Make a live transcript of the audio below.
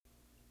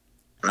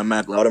I'm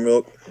Mac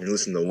Loudermilk, and you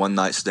listen to One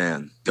Night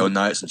Stand. Go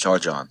Knights and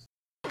charge on.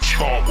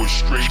 Start with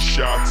straight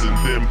shots and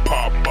then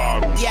pop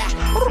bottles. Yeah.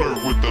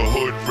 Flirt with the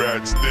hood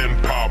rats, then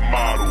pop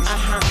models.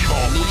 Start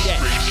with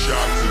straight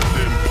shots and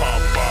then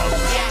pop bottles.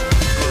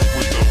 Flirt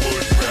with the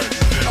hood rats,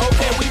 then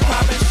Okay, we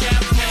pop poppin'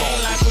 champagne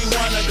like we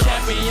won a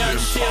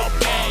championship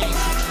game.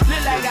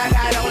 Look like I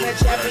got on a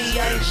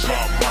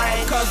championship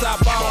ring. Cause I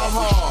ball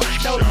hard,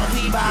 no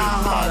we ball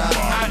harder.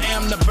 I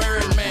am the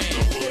Birdman.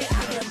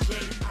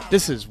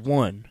 This is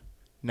One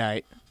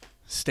Night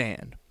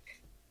Stand.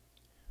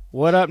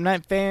 What up,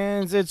 Night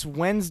fans? It's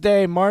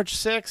Wednesday, March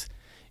 6th.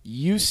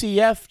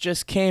 UCF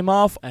just came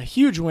off a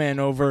huge win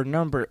over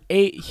number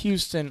 8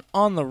 Houston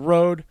on the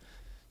road,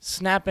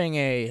 snapping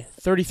a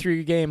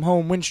 33-game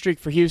home win streak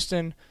for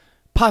Houston,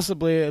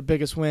 possibly the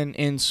biggest win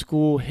in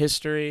school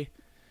history.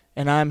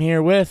 And I'm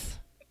here with...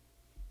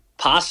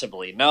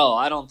 Possibly. No,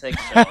 I don't think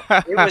so.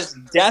 It was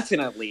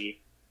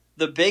definitely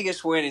the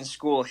biggest win in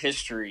school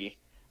history.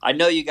 I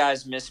know you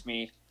guys miss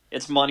me.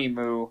 It's Money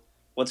Moo.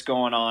 What's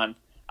going on?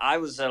 I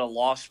was at a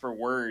loss for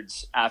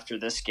words after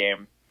this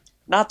game.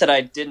 Not that I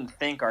didn't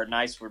think our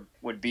Knights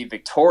would be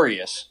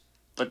victorious,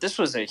 but this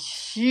was a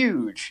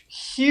huge,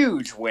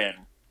 huge win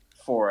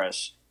for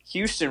us.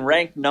 Houston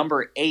ranked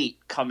number 8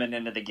 coming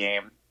into the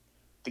game.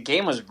 The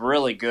game was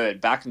really good,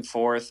 back and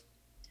forth.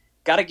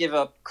 Got to give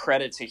up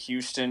credit to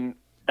Houston.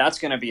 That's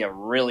going to be a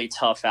really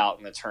tough out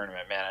in the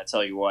tournament, man. I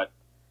tell you what.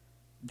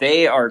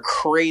 They are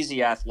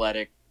crazy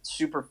athletic,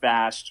 super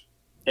fast.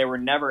 They were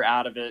never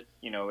out of it.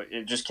 You know,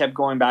 it just kept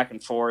going back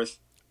and forth.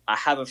 I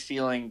have a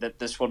feeling that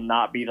this will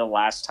not be the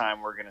last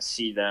time we're going to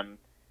see them,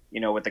 you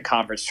know, with the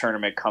conference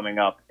tournament coming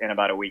up in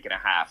about a week and a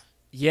half.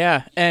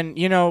 Yeah, and,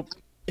 you know,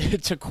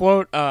 to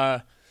quote,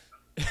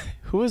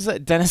 who was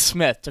that? Dennis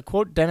Smith. To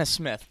quote Dennis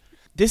Smith,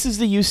 this is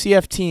the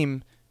UCF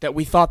team that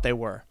we thought they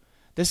were.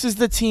 This is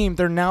the team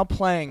they're now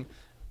playing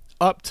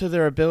up to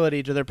their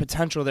ability, to their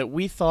potential that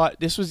we thought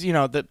this was, you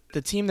know,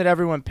 the team that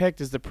everyone picked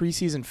as the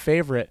preseason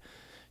favorite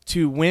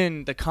to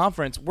win the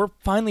conference. We're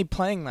finally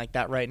playing like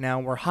that right now.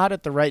 We're hot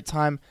at the right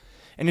time,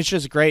 and it's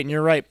just great. And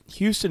you're right,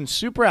 Houston,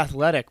 super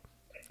athletic.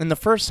 In the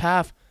first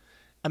half,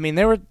 I mean,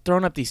 they were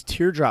throwing up these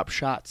teardrop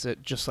shots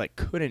that just, like,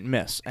 couldn't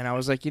miss. And I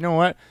was like, you know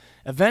what?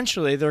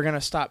 Eventually, they're going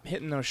to stop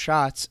hitting those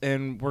shots,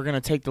 and we're going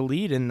to take the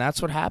lead, and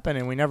that's what happened,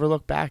 and we never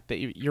looked back.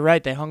 You're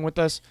right, they hung with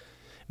us,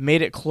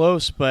 made it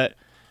close, but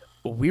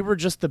we were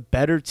just the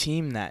better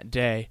team that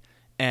day.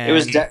 And It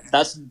was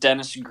that's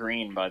Dennis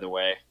Green, by the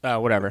way.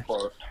 Whatever.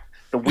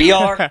 We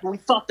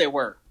thought they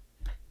were.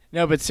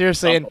 No, but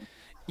seriously, and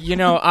you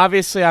know,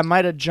 obviously I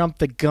might have jumped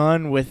the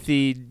gun with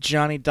the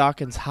Johnny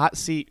Dawkins hot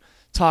seat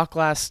talk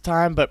last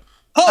time, but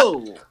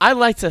I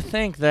like to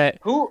think that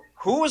Who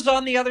was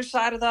on the other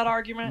side of that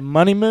argument?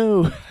 Money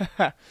Moo.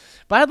 But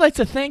I'd like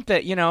to think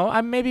that, you know,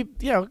 I maybe,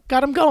 you know,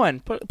 got him going,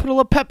 put a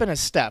little pep in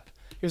his step.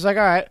 He was like,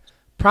 all right,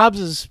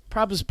 Probs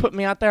is putting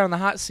me out there on the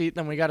hot seat,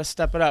 then we got to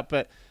step it up.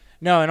 But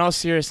no, in all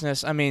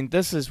seriousness, I mean,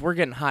 we're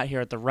getting hot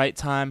here at the right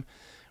time.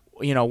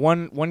 You know,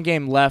 one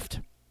game left,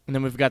 and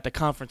then we've got the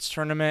conference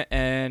tournament,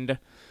 and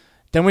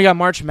then we got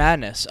March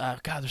Madness.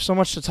 God, there's so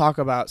much to talk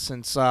about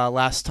since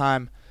last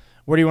time.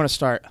 Where do you want to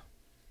start?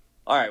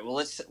 All right, well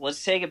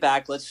let's take it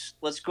back.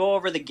 Let's go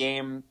over the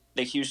game,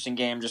 the Houston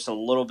game, just a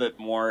little bit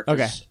more.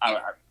 Okay.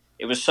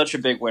 It was such a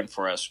big win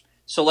for us.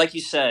 So, like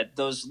you said,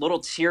 those little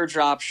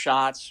teardrop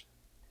shots,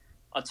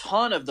 a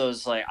ton of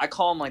those, like I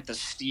call them like the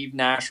Steve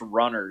Nash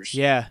runners.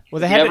 Yeah.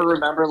 Well, you ever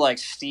remember like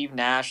Steve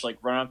Nash like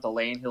running up the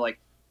lane? He like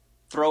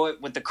throw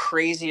it with the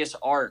craziest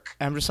arc.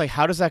 I'm just like,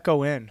 how does that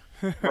go in?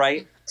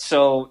 Right?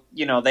 So,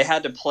 you know, they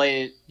had to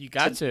play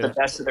to the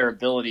best of their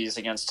abilities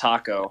against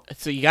Taco.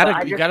 So you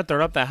gotta throw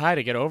it up that high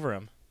to get over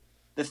him.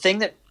 The thing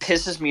that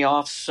pisses me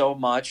off so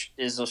much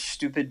is those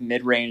stupid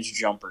mid-range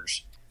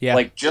jumpers. Yeah.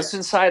 Like just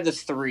inside the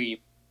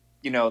 3,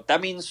 you know, that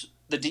means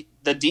the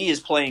D is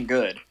playing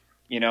good.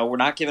 You know, we're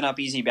not giving up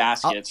easy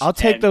baskets. I'll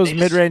take those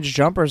mid-range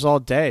jumpers all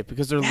day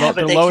because they're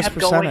the lowest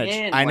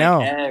percentage. I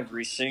know.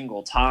 Every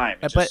single time.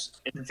 It's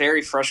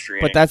very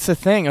frustrating. But that's the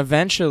thing.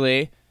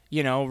 Eventually,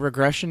 you know,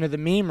 regression to the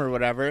mean or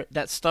whatever,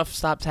 that stuff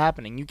stops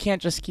happening. You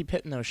can't just keep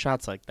hitting those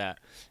shots like that.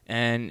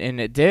 And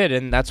it did,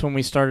 and that's when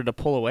we started to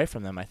pull away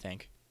from them, I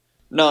think.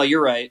 No,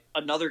 you're right.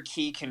 Another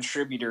key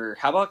contributor.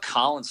 How about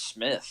Colin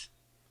Smith?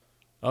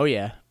 Oh,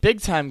 yeah.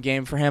 Big-time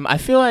game for him. I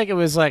feel like it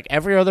was like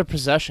every other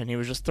possession he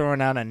was just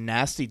throwing out a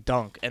nasty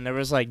dunk, and there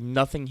was like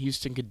nothing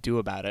Houston could do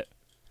about it.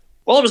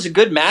 Well, it was a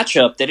good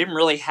matchup. They didn't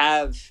really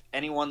have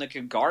anyone that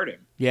could guard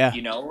him. Yeah.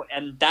 You know,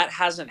 and that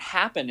hasn't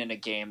happened in a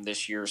game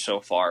this year so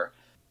far.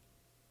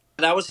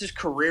 That was his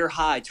career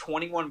high,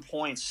 21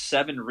 points,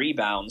 7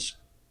 rebounds.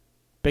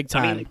 Big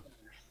time. I mean,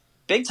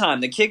 big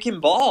time. The kid can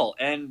ball,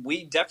 and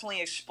we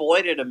definitely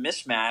exploited a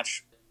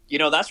mismatch. You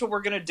know, that's what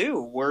we're going to do.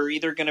 We're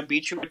either going to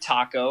beat you with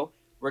Taco,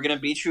 we're going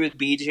to beat you with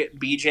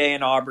BJ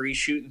and Aubrey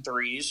shooting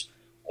threes,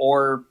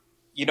 or,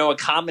 you know, a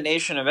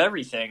combination of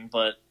everything.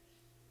 But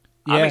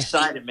yeah. I'm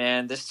excited,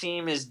 man. This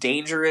team is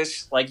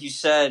dangerous. Like you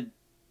said,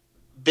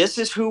 this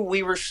is who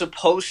we were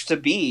supposed to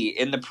be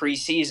in the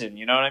preseason.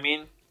 You know what I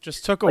mean?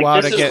 Just took a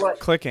while to get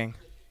clicking.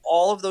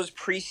 all of those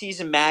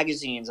preseason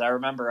magazines, I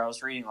remember I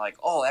was reading like,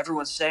 oh,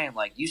 everyone's saying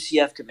like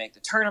UCF could make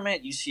the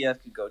tournament,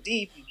 UCF could go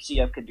deep,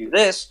 UCF could do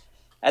this.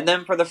 And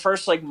then for the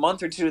first like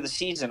month or two of the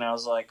season, I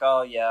was like,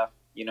 oh yeah,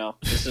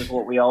 this is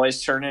what we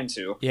always turn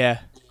into. Yeah.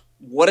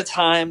 What a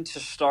time to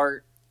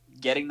start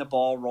getting the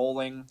ball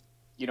rolling.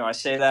 I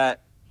say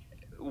that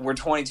we're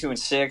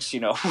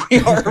 22-6. We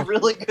are a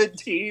really good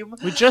team.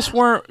 We just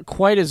weren't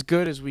quite as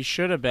good as we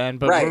should have been,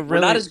 but right.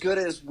 we're not as good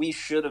as we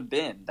should have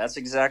been. That's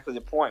exactly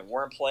the point. We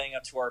weren't playing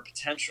up to our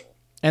potential.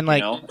 And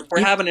like, if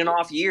we're having an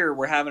off year,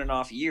 we're having an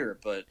off year.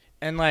 But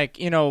and like,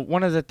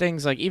 one of the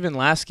things, like even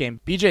last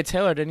game, BJ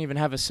Taylor didn't even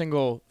have a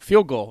single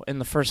field goal in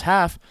the first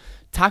half.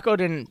 Taco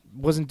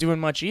wasn't doing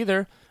much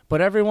either,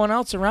 but everyone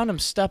else around him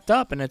stepped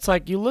up. And it's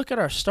like, you look at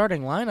our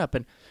starting lineup,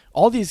 and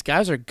all these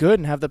guys are good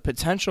and have the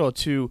potential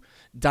to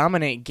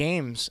dominate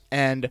games.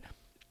 And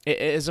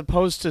as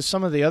opposed to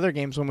some of the other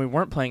games when we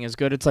weren't playing as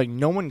good, it's like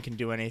no one can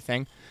do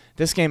anything.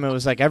 This game, it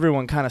was like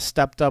everyone kind of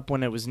stepped up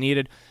when it was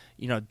needed.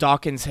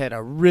 Dawkins hit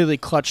a really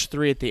clutch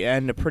 3 at the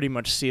end to pretty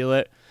much seal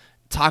it.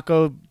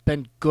 Taco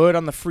been good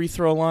on the free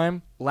throw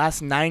line.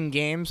 Last 9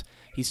 games,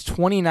 he's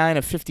 29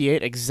 of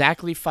 58,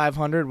 exactly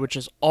 500, which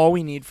is all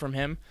we need from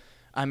him.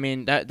 I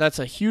mean, that's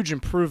a huge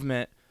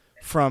improvement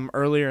from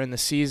earlier in the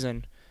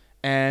season.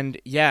 And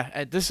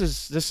yeah, this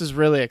is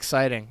really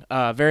exciting.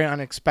 Very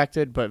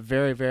unexpected, but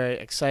very, very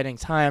exciting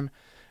time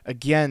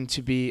again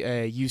to be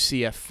a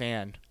UCF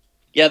fan.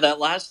 Yeah, that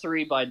last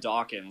 3 by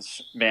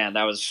Dawkins, man,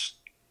 that was.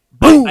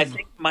 Boom! I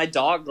think my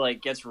dog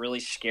gets really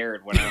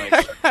scared when I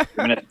start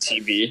looking at the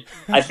TV.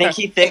 I think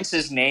he thinks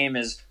his name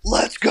is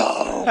 "Let's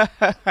Go."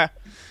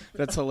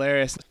 That's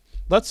hilarious.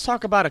 Let's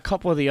talk about a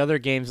couple of the other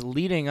games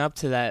leading up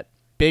to that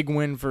big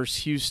win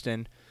versus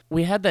Houston.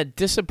 We had that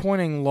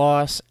disappointing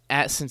loss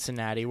at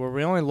Cincinnati where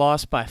we only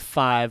lost by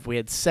 5. We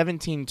had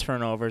 17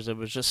 turnovers. It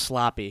was just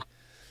sloppy.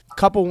 A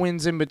couple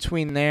wins in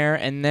between there,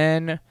 and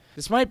then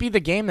this might be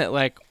the game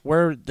that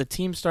where the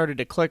team started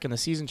to click and the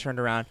season turned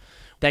around.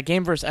 That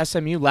game versus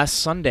SMU last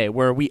Sunday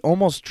where we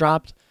almost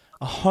dropped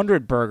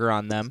 100 burger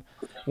on them,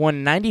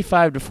 won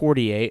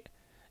 95-48.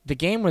 The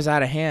game was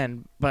out of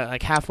hand,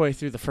 but halfway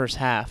through the first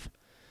half,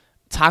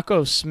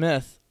 Taco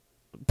Smith,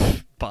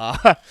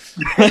 I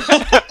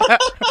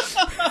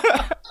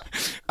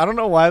don't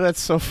know why that's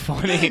so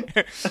funny.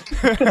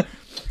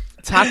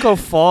 Taco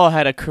Fall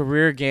had a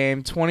career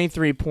game,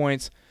 23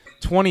 points,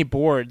 20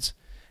 boards.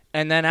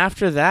 And then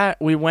after that,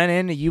 we went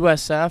into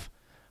USF,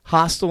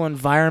 hostile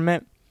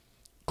environment,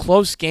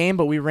 close game,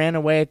 but we ran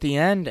away at the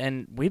end,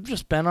 and we've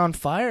just been on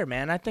fire,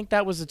 man. I think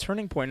that was the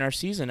turning point in our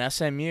season,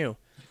 SMU.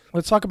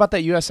 Let's talk about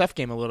that USF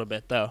game a little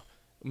bit, though.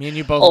 Me and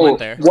you both went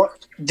there.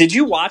 What? Did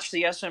you watch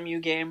the SMU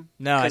game?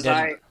 No, I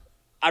didn't.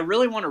 I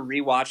really want to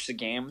rewatch the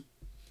game.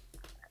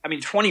 I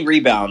mean, 20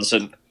 rebounds,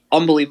 an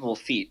unbelievable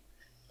feat.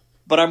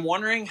 But I'm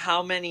wondering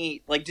how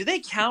many, do they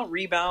count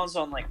rebounds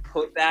on,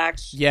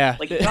 putbacks? Yeah.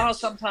 How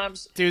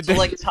sometimes, dude,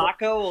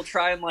 Taco will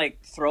try and,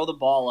 throw the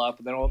ball up,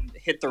 and then he'll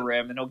hit the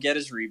rim, and he'll get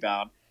his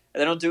rebound. And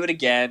then he'll do it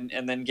again,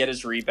 and then get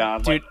his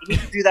rebound. Dude, he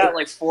can do that,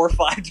 4 or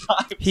 5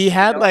 times. He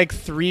had,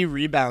 3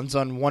 rebounds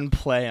on one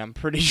play, I'm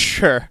pretty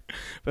sure.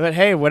 But,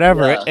 hey,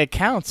 whatever. Yeah. It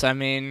counts. I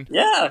mean.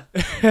 Yeah,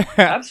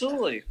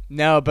 absolutely.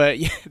 No, but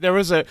there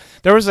was a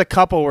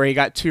couple where he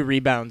got 2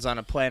 rebounds on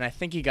a play, and I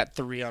think he got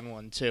 3 on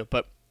one, too.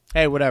 But,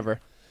 hey,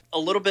 whatever. A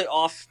little bit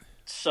off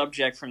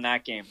subject from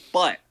that game,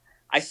 but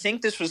I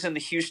think this was in the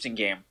Houston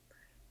game.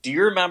 Do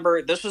you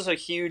remember? This was a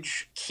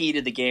huge key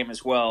to the game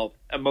as well,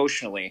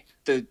 emotionally.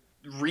 The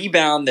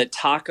rebound that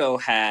Taco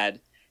had,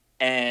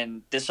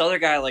 and this other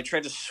guy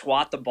tried to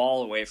swat the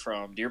ball away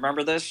from him. Do you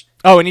remember this?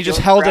 Oh, and he just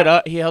held it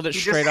up. He held it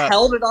straight up. He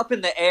held it up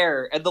in the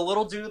air, and the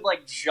little dude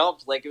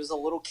jumped like it was a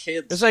little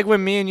kid. It's like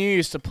when me and you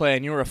used to play,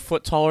 and you were a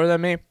foot taller than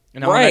me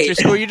in elementary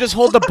school. You just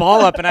hold the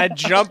ball up, and I'd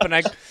jump,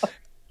 and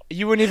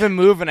you wouldn't even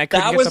move, and I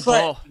couldn't get the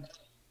ball.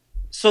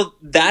 So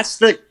that's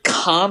the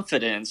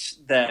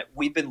confidence that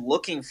we've been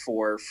looking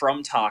for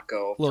from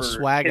Taco for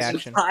swag his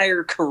action.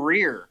 Entire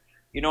career.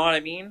 You know what I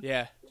mean?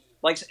 Yeah.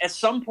 At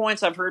some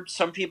points, I've heard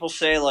some people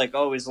say,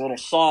 oh, he's a little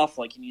soft,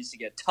 he needs to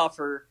get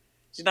tougher.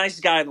 He's the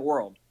nicest guy in the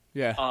world.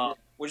 Yeah.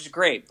 Which is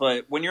great.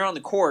 But when you're on the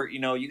court,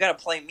 you got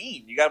to play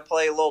mean. You got to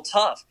play a little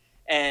tough.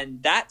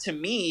 And that, to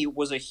me,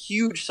 was a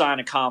huge sign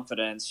of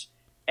confidence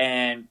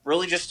and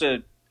really just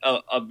an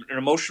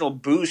emotional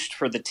boost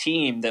for the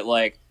team that,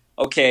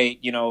 okay,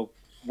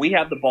 we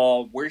have the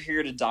ball, we're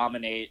here to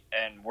dominate,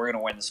 and we're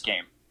going to win this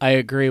game. I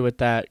agree with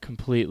that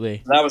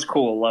completely. That was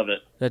cool. Love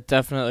it. That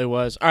definitely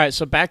was. All right,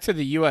 so back to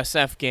the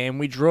USF game.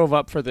 We drove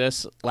up for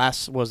this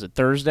was it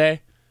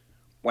Thursday?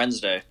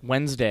 Wednesday.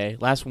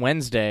 Last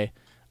Wednesday.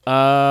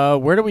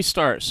 Where do we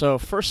start? So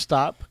first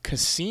stop,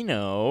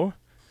 Casino.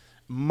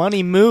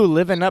 Money Moo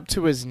living up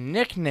to his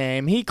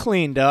nickname. He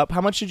cleaned up.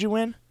 How much did you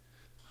win?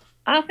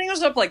 I think it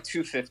was up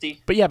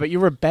 $250. But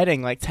you were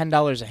betting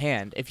 $10 a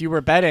hand. If you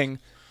were betting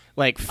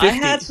 $50. I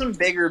had some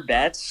bigger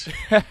bets.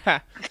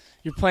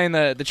 You're playing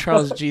the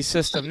Charles G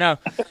system. No,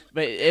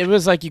 but it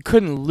was you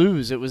couldn't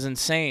lose. It was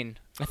insane.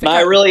 I think No,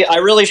 I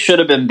really should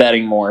have been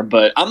betting more,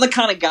 but I'm the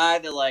kind of guy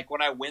that like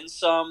when I win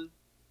some,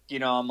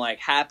 I'm like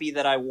happy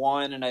that I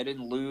won and I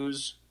didn't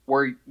lose.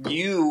 Where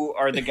you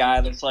are the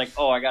guy that's like,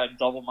 oh, I got to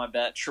double my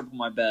bet, triple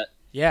my bet,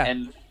 yeah.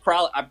 and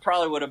I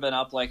probably would have been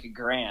up like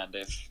 $1,000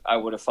 if I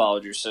would have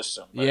followed your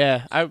system. But.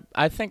 Yeah,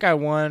 I think I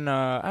won.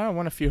 I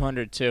won a few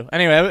hundred too.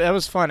 Anyway, it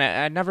was fun.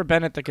 I'd never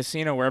been at the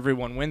casino where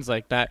everyone wins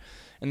like that,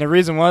 and the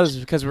reason was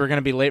because we were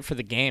gonna be late for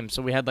the game,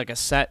 so we had like a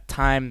set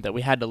time that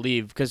we had to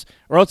leave, because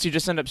or else you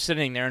just end up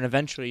sitting there and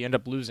eventually you end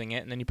up losing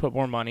it, and then you put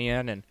more money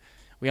in, and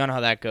we all know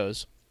how that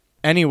goes.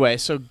 Anyway,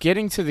 so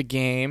getting to the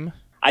game,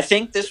 I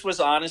think this was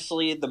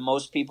honestly the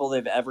most people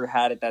they've ever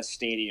had at that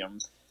stadium.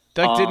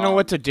 Doug didn't know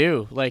what to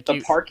do. Like the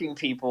parking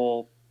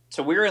people.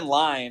 So we were in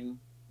line,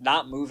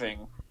 not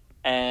moving,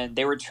 and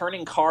they were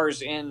turning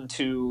cars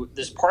into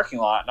this parking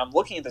lot. And I'm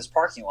looking at this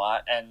parking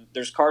lot, and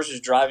there's cars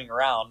just driving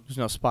around. There's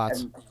no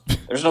spots.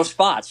 There's no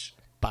spots.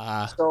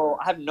 Bah. So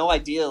I have no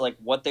idea like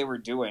what they were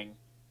doing.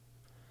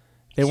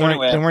 They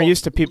weren't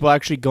used to people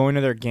actually going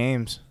to their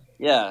games.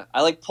 Yeah,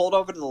 I like pulled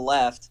over to the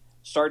left,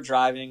 start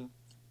driving.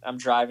 I'm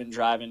driving.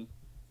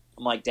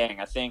 I'm like, dang,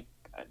 I think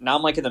now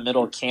I'm like in the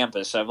middle of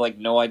campus. I have like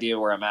no idea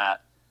where I'm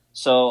at.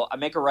 So I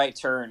make a right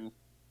turn,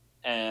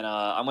 and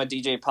I'm with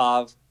DJ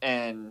Pav,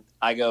 and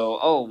I go,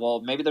 oh,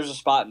 well, maybe there's a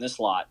spot in this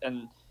lot.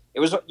 And it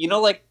was,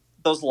 like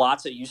those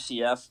lots at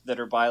UCF that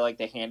are by like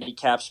the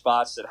handicap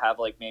spots that have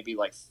like maybe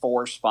like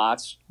 4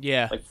 spots.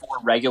 Yeah. Like 4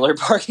 regular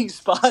parking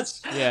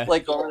spots. Yeah.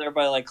 Like over there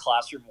by like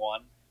Classroom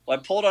 1. Well,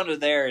 I pulled under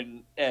there,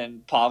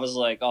 and Pav was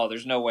like, oh,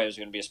 there's no way there's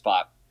going to be a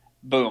spot.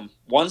 Boom.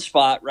 1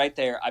 spot right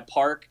there. I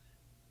park,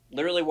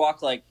 literally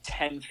walk like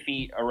 10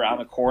 feet around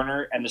the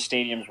corner, and the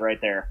stadium's right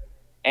there.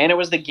 And it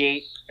was the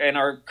gate, and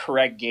our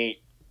correct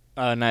gate.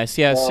 Oh, nice.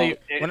 Yeah, so see,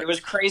 it was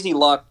crazy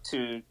luck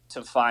to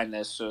find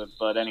this.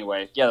 But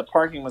anyway, yeah, the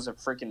parking was a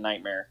freaking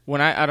nightmare. When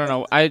I don't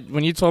know,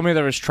 when you told me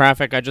there was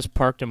traffic, I just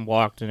parked and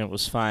walked, and it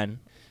was fine.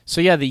 So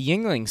yeah, the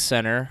Yuengling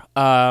Center,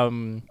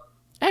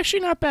 actually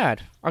not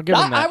bad. I'll give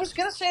them that. I was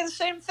gonna say the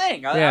same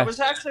thing. I was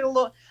actually a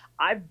little.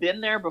 I've been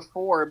there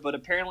before, but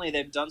apparently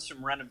they've done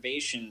some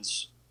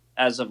renovations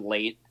as of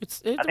late. I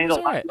think it's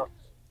all right.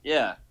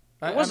 Yeah,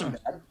 it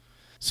wasn't bad.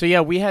 So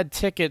yeah, we had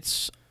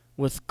tickets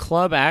with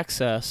club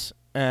access,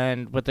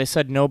 but they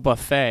said no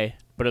buffet,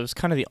 but it was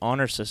kind of the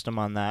honor system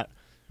on that.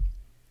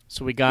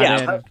 So we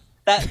got in.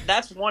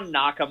 That's one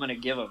knock I'm gonna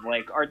give them.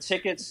 Like our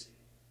tickets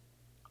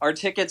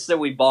that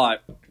we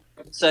bought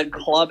said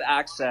club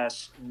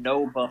access,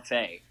 no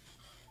buffet.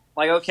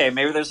 Like, okay,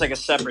 maybe there's like a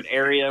separate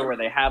area where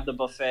they have the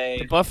buffet.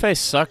 The buffet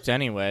sucked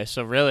anyway,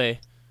 so really.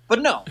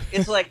 But no,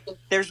 it's like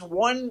there's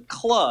one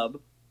club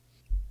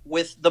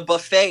with the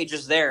buffet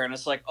just there, and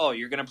it's like, oh,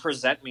 you're going to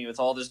present me with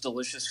all this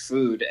delicious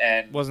food,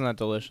 and... Wasn't that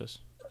delicious?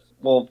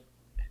 Well,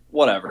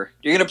 whatever.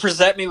 You're going to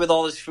present me with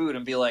all this food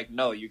and be like,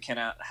 no, you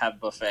cannot have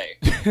buffet.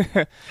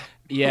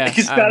 Yeah.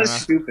 It's kind of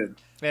stupid.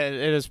 It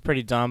is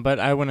pretty dumb, but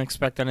I wouldn't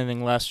expect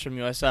anything less from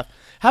USF.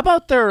 How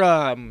about their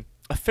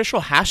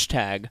official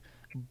hashtag,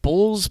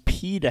 Bulls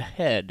peed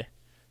ahead?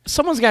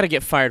 Someone's got to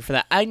get fired for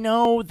that. I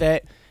know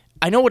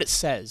what it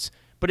says,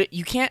 but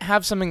you can't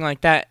have something like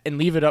that and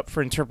leave it up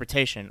for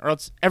interpretation, or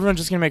else everyone's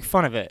just going to make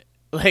fun of it.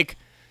 Like,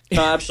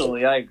 no,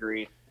 absolutely, I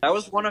agree. That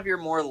was one of your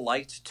more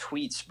liked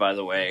tweets, by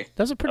the way.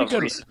 That was a pretty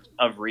good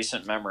of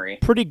recent memory.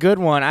 Pretty good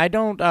one. I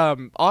don't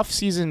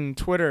off-season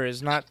Twitter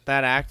is not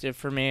that active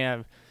for me.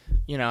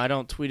 I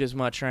don't tweet as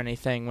much or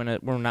anything when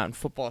we're not in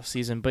football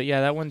season. But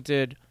yeah, that one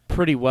did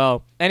pretty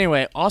well.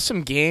 Anyway,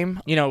 awesome game.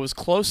 It was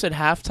close at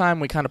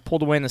halftime. We kind of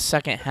pulled away in the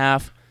second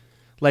half,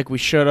 like we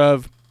should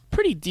have.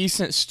 Pretty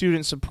decent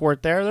student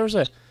support there. There was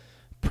a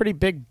pretty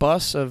big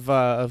bus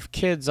of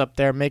kids up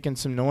there making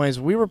some noise.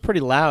 We were pretty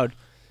loud.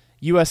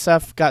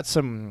 USF got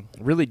some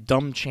really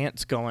dumb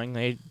chants going.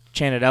 They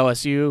chanted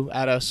LSU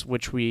at us,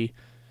 which we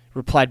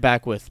replied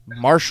back with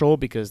Marshall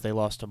because they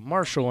lost to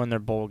Marshall in their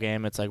bowl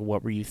game. It's like,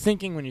 what were you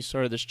thinking when you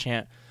started this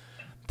chant?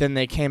 Then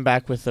they came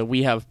back with the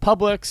We Have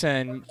Publix,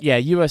 and yeah,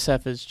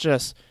 USF is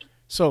just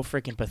so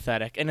freaking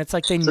pathetic. And it's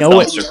like they know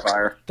it.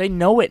 They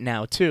know it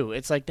now, too.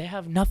 It's like they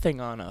have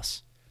nothing on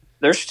us.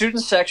 Their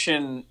student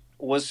section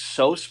was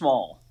so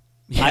small.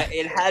 Yeah.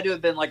 It had to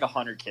have been like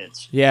 100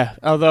 kids. Yeah,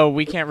 although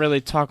we can't really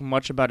talk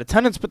much about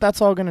attendance, but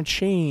that's all going to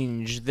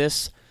change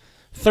this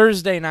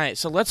Thursday night.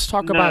 So let's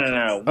talk about...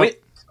 No.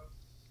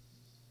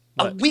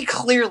 We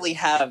clearly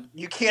have...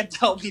 You can't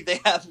tell me they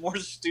have more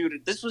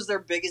students. This was their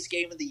biggest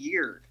game of the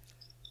year.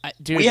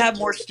 Dude, we have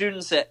more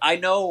students that... I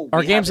know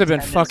our games have been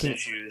fucking...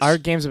 Issues. Our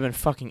games have been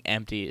fucking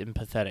empty and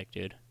pathetic,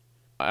 dude.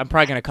 I'm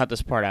probably going to cut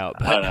this part out.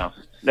 But... I don't know.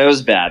 That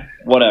was bad.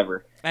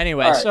 Whatever.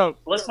 Anyway, right, so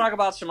let's talk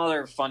about some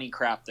other funny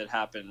crap that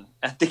happened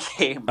at the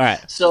game. All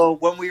right. So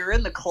when we were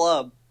in the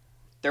club,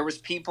 there was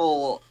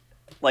people,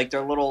 like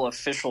their little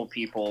official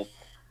people.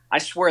 I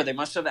swear they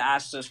must have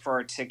asked us for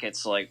our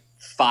tickets like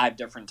 5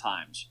 different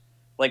times.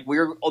 Like we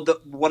were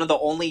one of the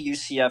only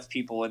UCF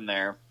people in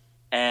there,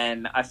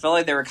 and I felt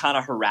like they were kind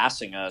of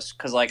harassing us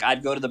because like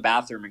I'd go to the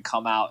bathroom and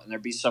come out, and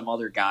there'd be some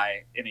other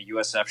guy in a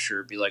USF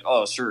shirt be like,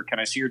 "Oh, sir, can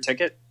I see your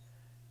ticket?"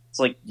 It's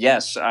like,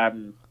 yes,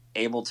 I'm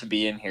able to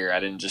be in here. I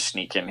didn't just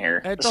sneak in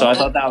here. I So I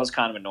thought that was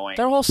kind of annoying.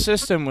 Their whole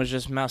system was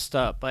just messed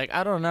up. Like,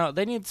 I don't know.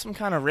 They need some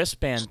kind of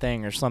wristband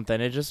thing or something.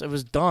 It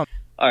was dumb.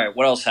 All right,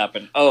 what else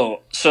happened?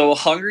 Oh, so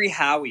Hungry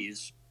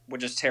Howie's,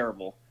 which is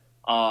terrible,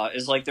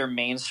 is like their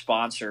main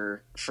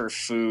sponsor for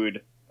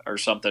food or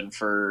something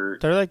for.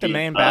 They're like the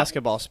main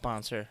basketball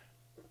sponsor.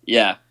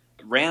 Yeah,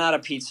 ran out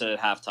of pizza at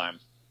halftime.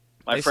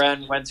 My They-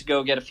 friend went to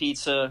go get a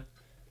pizza,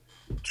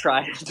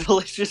 tried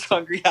delicious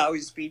Hungry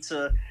Howie's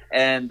pizza,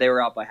 and they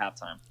were out by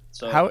halftime.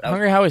 So that was-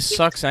 Hungry Howie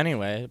sucks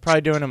anyway. They're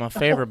probably doing him a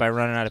favor by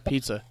running out of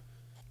pizza.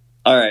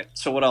 All right,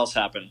 so what else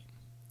happened?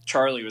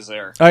 Charlie was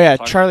there. Oh yeah,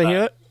 Talking Charlie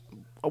about-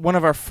 Hewitt, one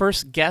of our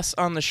first guests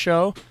on the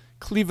show.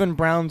 Cleveland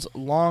Browns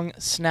long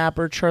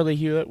snapper Charlie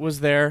Hewitt was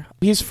there.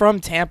 He's from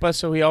Tampa,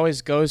 so he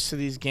always goes to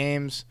these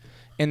games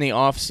in the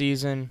off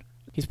season.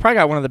 He's probably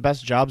got one of the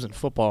best jobs in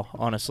football,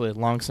 honestly,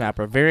 long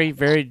snapper. Very,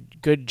 very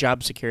good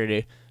job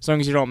security, as long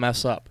as you don't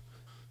mess up.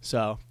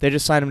 So they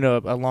just signed him to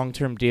a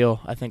long-term deal,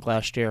 I think,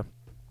 last year.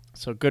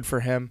 So good for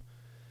him.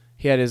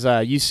 He had his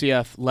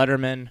UCF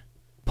Letterman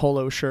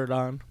polo shirt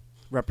on,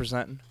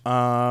 representing.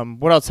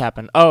 What else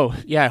happened? Oh,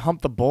 yeah, I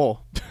humped the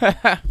bull.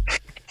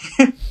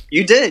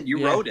 You did. You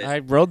Yeah, rode it. I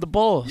rode the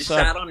bull. You So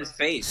sat on his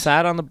face.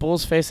 sat on the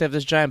bull's face. They have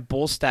this giant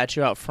bull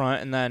statue out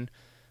front, and then,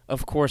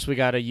 of course, we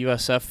got a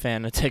USF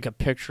fan to take a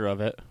picture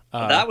of it.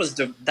 That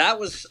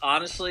was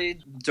honestly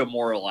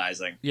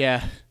demoralizing.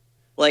 Yeah.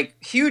 Like,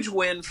 huge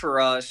win for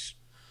us.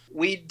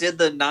 We did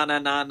the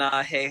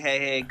na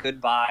hey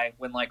goodbye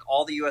when like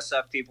all the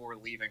USF people were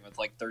leaving with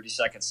like 30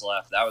 seconds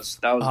left. That was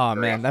Oh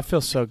great. man, that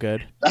feels so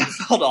good. That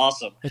felt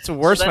awesome. It's the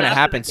worst then when it after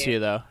happens the to you,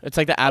 game- though. It's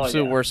like the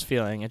absolute yeah. worst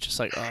feeling. It's just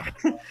like,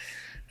 oh.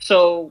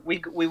 So we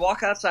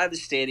walk outside the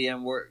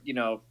stadium.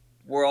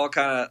 We're all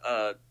kind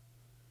of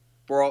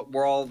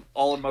we're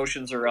all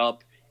emotions are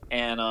up,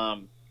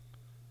 and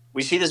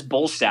we see this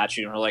bull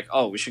statue, and we're like,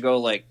 oh, we should go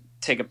like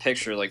take a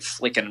picture, like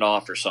flicking it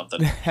off or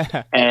something.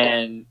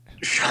 And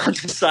Sean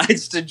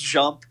decides to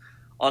jump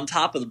on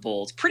top of the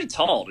bull. It's pretty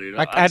tall, dude. I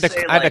had I'd to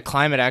say,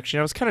 climb it. Actually,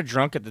 I was kind of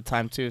drunk at the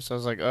time too, so I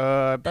was like,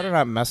 I better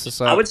not mess this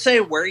up. I would say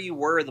where you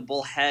were, the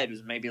bull head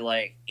was maybe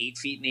like 8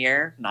 feet in the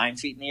air, 9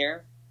 feet in the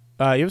air,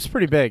 It was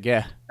pretty big,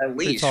 yeah. at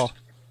Pretty least. tall.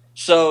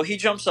 So he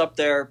jumps up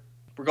there.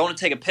 We're going to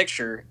take a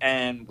picture,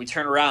 and we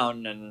turn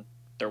around, and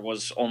there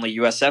was only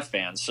USF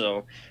fans.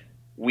 So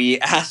we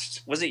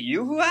asked, was it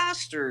you who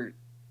asked, or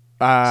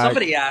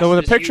somebody asked? The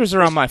this pictures you-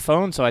 are on my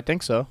phone, so I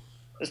think so.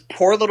 This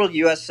poor little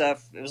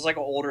USF, it was like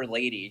an older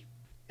lady.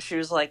 She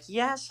was like,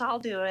 yes, I'll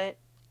do it.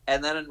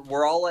 And then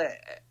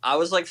I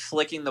was like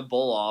flicking the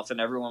bull off,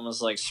 and everyone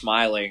was like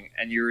smiling,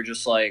 and you were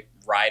just like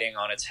riding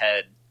on its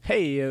head.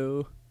 Hey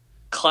yo.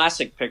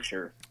 Classic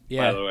picture, by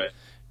Yeah. the way.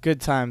 Good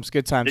times.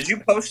 Good times. Did you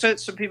post it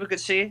so people could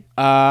see?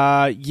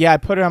 Yeah, I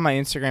put it on my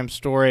Instagram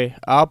story.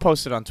 I'll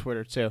post it on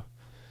Twitter too.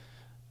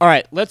 All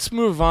right, let's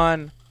move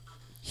on.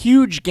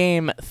 Huge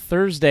game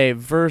Thursday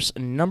versus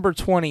number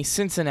 20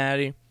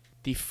 Cincinnati.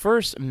 The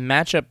first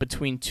matchup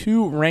between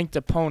two ranked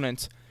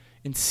opponents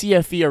in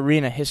CFE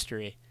Arena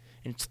history.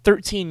 In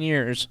 13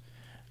 years,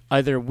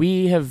 either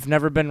we have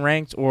never been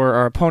ranked or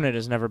our opponent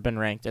has never been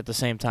ranked at the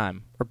same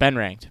time, or been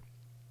ranked.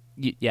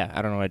 Yeah,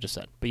 I don't know what I just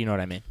said, but you know what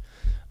I mean.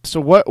 So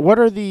what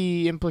are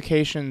the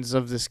implications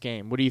of this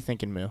game? What are you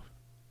thinking, Moo?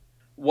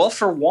 Well,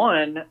 for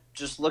one,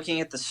 just looking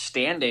at the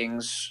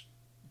standings,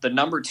 the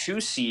number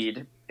 2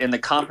 seed in the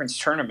conference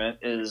tournament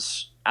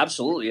is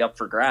absolutely up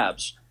for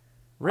grabs.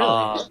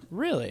 Really?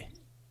 Really?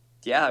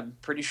 Yeah, I'm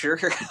pretty sure.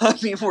 I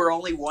mean, we're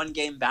only one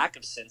game back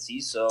of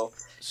Cincy, so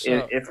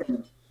So,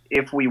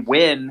 if we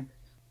win,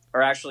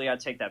 or actually, I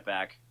take that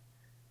back.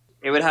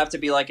 It would have to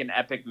be like an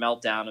epic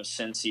meltdown of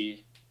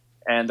Cincy,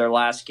 and their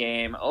last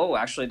game. Oh,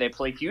 actually, they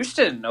play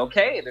Houston.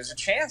 Okay, there's a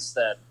chance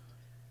that.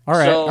 all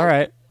right, so- all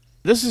right.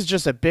 This is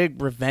just a big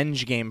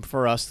revenge game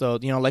for us, though.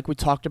 You know, like we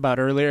talked about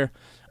earlier,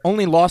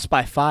 only lost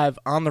by 5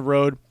 on the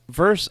road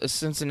versus a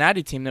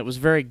Cincinnati team that was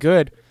very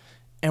good,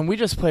 and we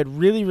just played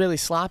really, really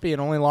sloppy and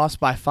only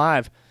lost by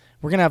 5.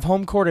 We're gonna have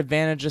home court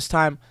advantage this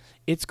time.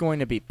 It's going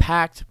to be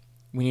packed.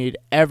 We need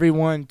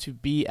everyone to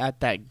be at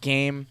that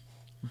game,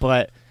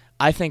 but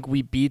I think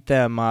we beat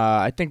them.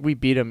 I think we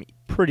beat them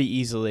pretty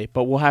easily,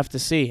 but we'll have to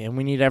see. And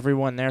we need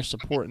everyone there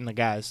supporting the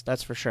guys.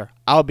 That's for sure.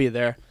 I'll be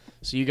there,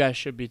 so you guys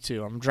should be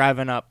too. I'm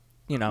driving up,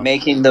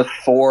 Making the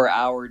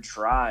 4-hour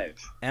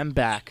drive. and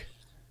back.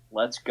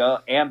 Let's go.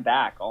 And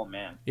back. Oh,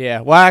 man.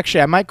 Yeah. Well,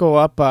 actually, I might go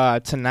up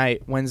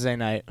tonight, Wednesday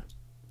night,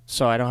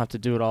 so I don't have to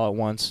do it all at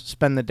once.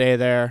 Spend the day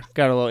there.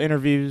 Got a little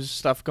interviews,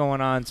 stuff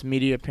going on, some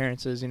media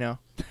appearances,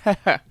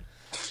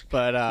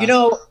 But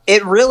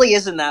It really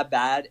isn't that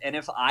bad. And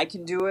if I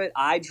can do it,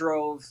 I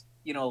drove,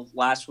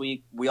 last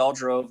week, we all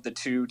drove the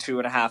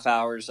 2.5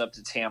 hours up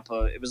to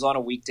Tampa. It was on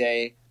a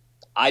weekday.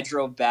 I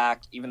drove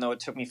back, even though it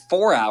took me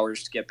 4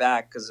 hours to get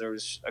back because there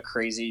was a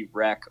crazy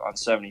wreck on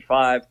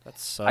 75. that I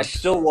sucks.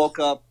 still woke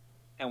up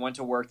and went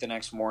to work the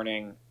next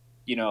morning.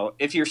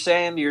 If you're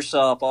saying to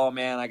yourself, "Oh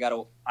man, I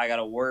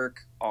gotta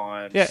work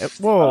on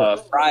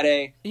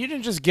Friday," You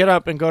didn't just get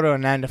up and go to a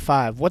 9 to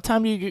 5. What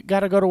time do you got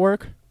to go to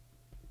work?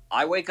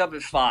 I wake up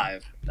at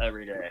 5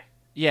 every day.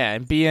 Yeah,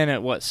 and be in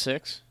at what,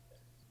 6?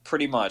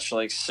 Pretty much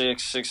like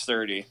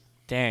 6:30.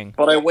 Dang.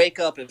 But I wake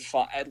up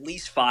at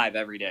least 5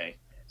 every day.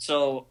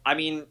 So I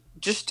mean,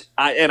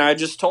 I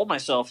just told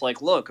myself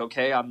like, look,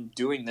 okay, I'm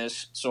doing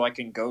this so I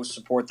can go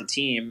support the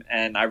team,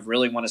 and I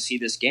really want to see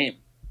this game.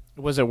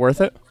 Was it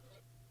worth it?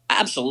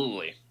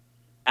 Absolutely,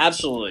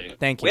 absolutely.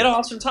 Thank you. We had an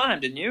awesome time,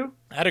 didn't you?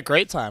 I had a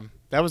great time.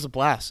 That was a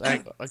blast.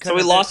 So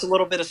we lost a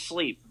little bit of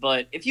sleep,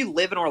 but if you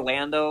live in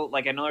Orlando,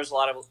 like I know there's a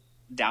lot of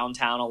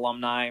downtown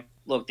alumni.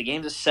 Look, the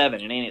game's at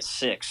 7, it ain't at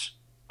 6.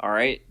 All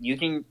right, you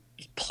can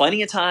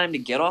plenty of time to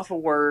get off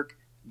of work,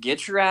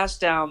 get your ass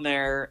down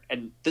there,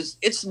 and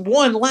it's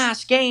one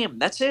last game.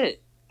 That's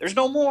it. There's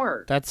no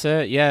more. That's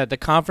it. Yeah, the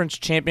conference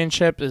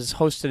championship is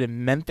hosted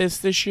in Memphis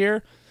this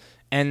year,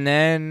 and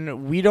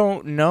then we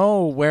don't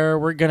know where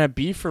we're gonna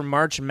be for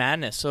March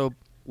Madness. So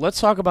let's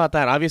talk about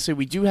that. Obviously,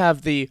 we do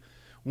have the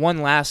one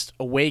last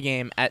away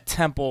game at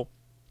Temple,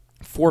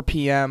 4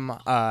 p.m.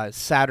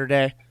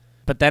 Saturday.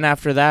 But then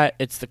after that,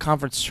 it's the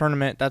conference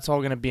tournament. That's all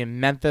going to be in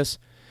Memphis.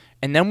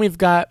 And then we've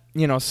got,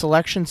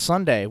 Selection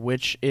Sunday,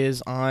 which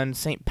is on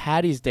St.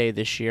 Patty's Day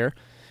this year.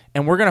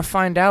 And we're going to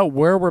find out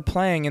where we're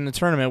playing in the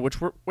tournament,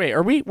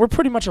 we're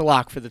pretty much a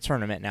lock for the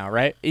tournament now,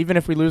 right? Even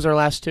if we lose our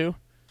last 2?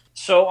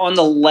 So on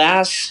the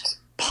last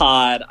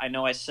pod, I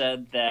know I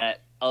said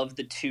that of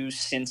the 2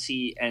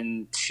 Cincy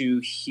and 2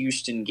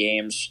 Houston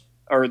games,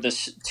 or the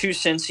 2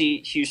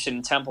 Cincy, Houston,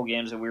 and Temple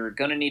games, that we were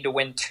going to need to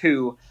win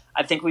 2.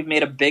 I think we've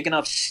made a big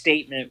enough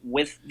statement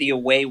with the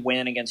away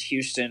win against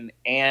Houston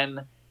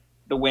and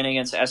the win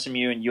against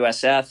SMU and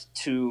USF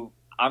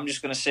I'm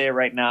just going to say it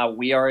right now,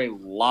 we are a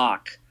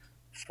lock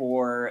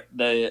for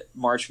the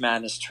March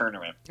Madness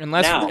tournament.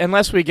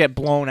 Unless we get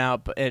blown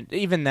out, but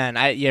even then,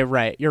 you're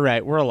right.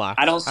 We're a lock.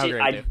 I don't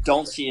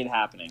see it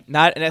happening.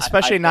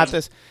 Especially not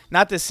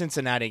this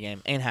Cincinnati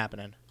game. Ain't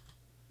happening.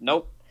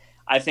 Nope.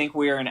 I think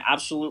we are an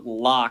absolute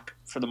lock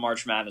for the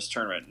March Madness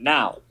tournament.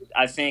 Now,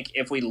 I think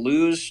if we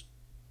lose,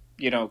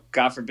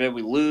 God forbid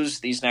we lose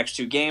these next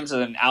 2 games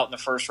and then out in the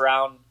first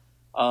round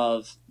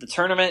of the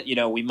tournament,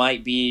 we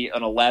might be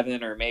an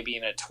 11 or maybe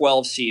even a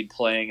 12 seed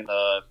playing in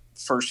the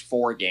first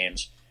 4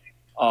 games.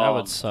 That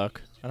would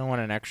suck. I don't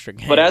want an extra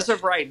game. But as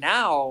of right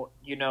now,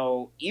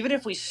 even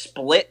if we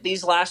split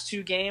these last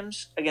 2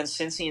 games against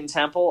Cincy and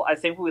Temple, I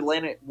think we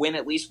win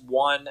at least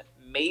 1,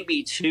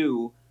 maybe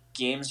 2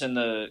 games in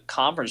the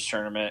conference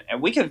tournament,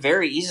 and we could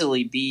very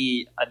easily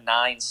be a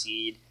 9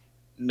 seed,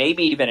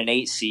 maybe even an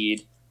 8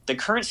 seed. The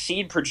current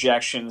seed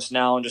projections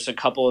now on just a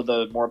couple of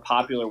the more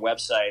popular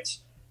websites,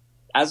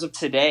 as of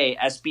today,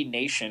 SB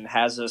Nation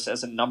has us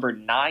as a number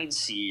 9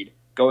 seed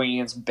going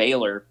against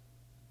Baylor.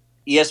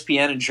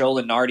 ESPN and Joe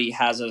Lunardi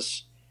has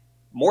us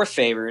more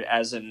favored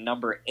as a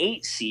number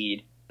 8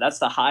 seed. That's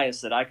the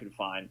highest that I could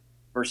find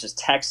versus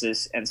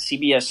Texas, and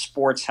CBS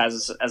Sports has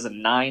us as a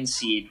 9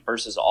 seed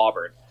versus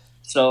Auburn.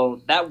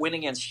 So that win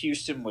against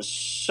Houston was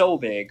so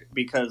big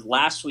because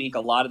last week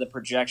a lot of the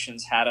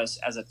projections had us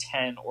as a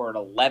 10 or an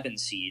 11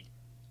 seed.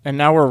 And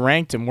now we're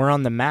ranked and we're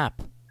on the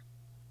map.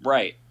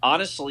 Right.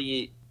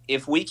 Honestly,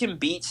 if we can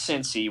beat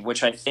Cincy,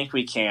 which I think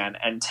we can,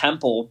 and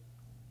Temple,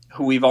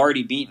 who we've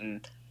already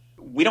beaten,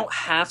 we don't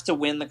have to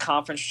win the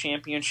conference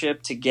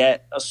championship to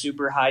get a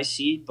super high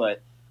seed,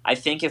 but I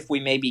think if we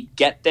maybe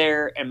get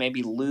there and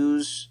maybe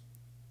lose,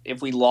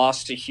 if we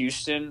lost to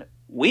Houston,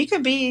 we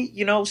could be,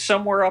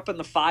 somewhere up in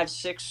the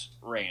 5-6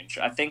 range.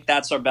 I think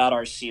that's about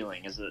our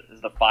ceiling is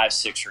the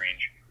 5-6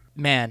 range.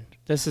 Man,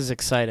 this is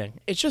exciting.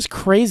 It's just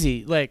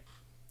crazy. Like,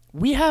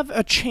 we have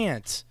a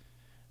chance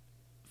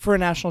for a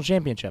national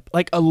championship,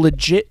 like a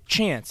legit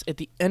chance at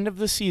the end of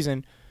the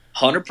season.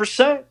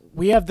 100%.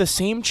 We have the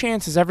same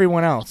chance as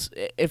everyone else.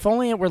 If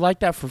only it were like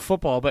that for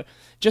football, but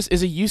just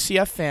as a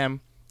UCF fan,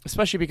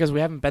 especially because we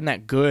haven't been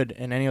that good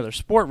in any other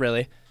sport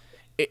really,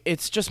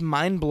 it's just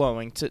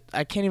mind-blowing.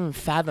 I can't even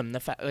fathom the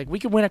fact, like, we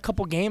could win a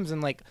couple games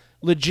and, like,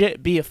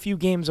 legit be a few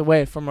games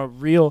away from a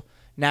real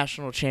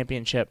national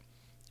championship.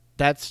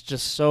 That's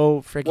just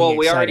so freaking exciting.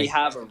 We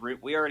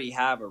already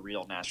have a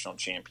real national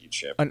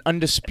championship. An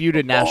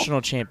undisputed national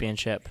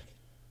championship.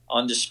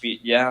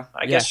 Undisputed, yeah,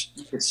 I guess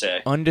you could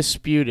say.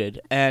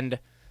 Undisputed. And,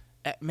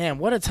 man,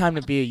 what a time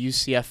to be a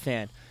UCF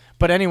fan.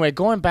 But anyway,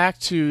 going back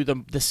to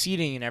the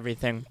seeding and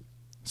everything,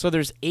 so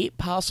there's 8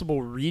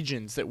 possible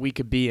regions that we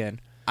could be in.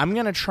 I'm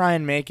going to try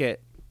and make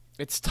it.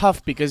 It's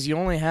tough because you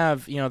only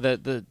have,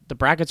 the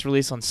brackets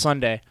release on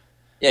Sunday.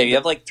 Yeah, you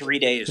have like 3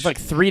 days. It's like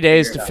 3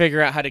 days to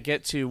figure out how to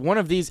get to one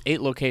of these 8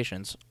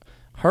 locations.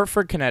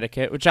 Hartford,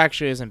 Connecticut, which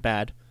actually isn't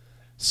bad.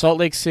 Salt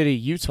Lake City,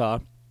 Utah.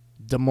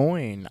 Des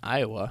Moines,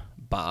 Iowa.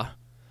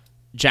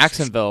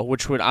 Jacksonville,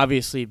 which would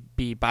obviously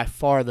be by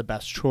far the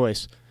best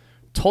choice.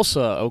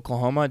 Tulsa,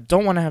 Oklahoma.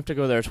 Don't want to have to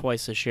go there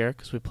twice this year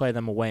because we play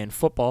them away in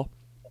football.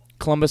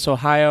 Columbus,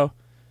 Ohio.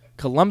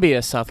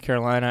 Columbia, South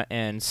Carolina,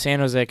 and San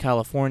Jose,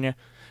 California.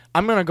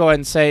 I'm going to go ahead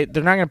and say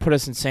they're not going to put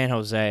us in San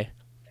Jose.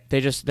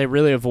 They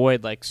really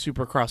avoid, like,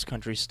 super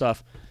cross-country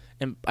stuff.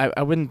 And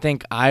I wouldn't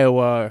think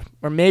Iowa,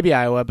 or maybe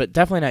Iowa, but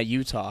definitely not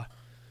Utah.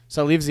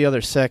 So that leaves the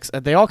other 6.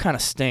 They all kind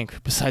of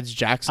stink besides I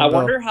Jacksonville.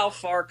 wonder how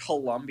far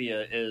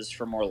Columbia is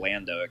from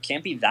Orlando. It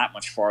can't be that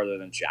much farther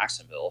than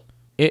Jacksonville.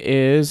 It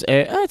is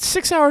it's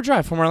 6-hour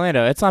drive from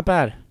Orlando. It's not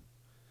bad.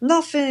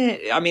 Nothing.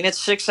 I mean,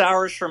 it's 6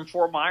 hours from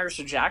Fort Myers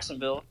to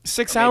Jacksonville.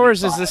 6 Or maybe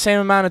hours is 5. the same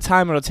amount of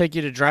time it'll take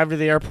you to drive to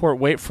the airport,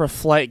 wait for a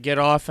flight, get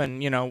off, and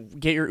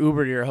get your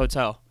Uber to your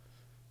hotel.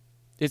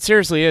 It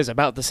seriously is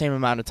about the same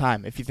amount of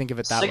time if you think of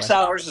it that 6 way.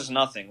 hours is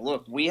nothing.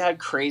 Look, we had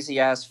crazy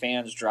ass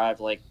fans drive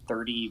like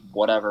 30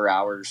 whatever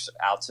hours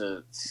out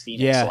to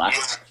Phoenix Yeah.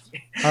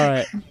 All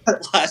right.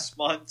 last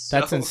month.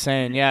 That's so.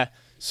 insane. Yeah.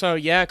 So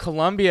yeah,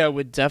 Columbia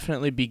would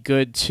definitely be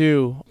good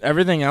too.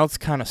 Everything else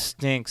kind of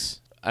stinks.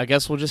 I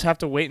guess we'll just have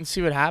to wait and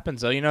see what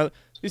happens though.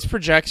 These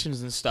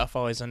projections and stuff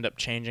always end up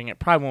changing. It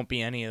probably won't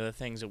be any of the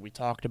things that we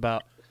talked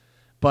about,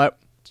 but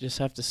just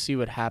have to see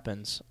what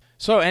happens.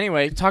 So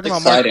anyway, talking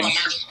about Exciting.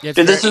 Yeah,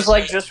 Dude, this is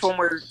like just when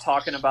we're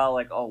talking about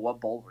like, oh, what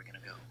bowl we're gonna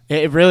go.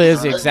 it really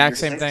is the exact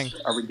same thing.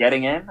 Are we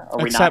getting in? Are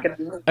we Except- not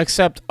getting in?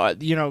 Except,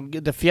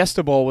 the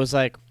Fiesta Bowl was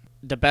like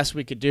the best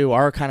we could do,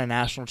 our kind of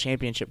national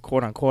championship,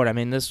 quote unquote. I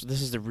mean, this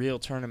is the real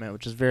tournament,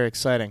 which is very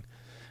exciting,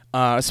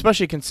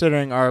 especially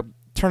considering our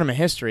tournament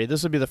history.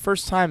 This will be the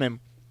first time in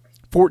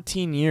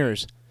 14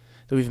 years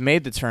that we've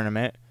made the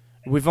tournament.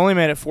 We've only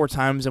made it 4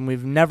 times, and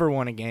we've never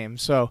won a game.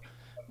 So,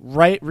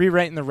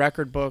 rewriting the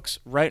record books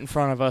right in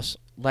front of us.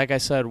 Like I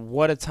said,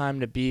 what a time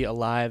to be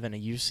alive and a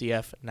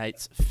UCF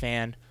Knights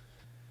fan.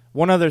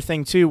 One other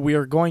thing, too, we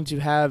are going to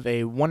have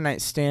a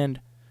one-night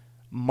stand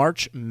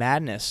March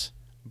Madness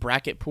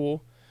bracket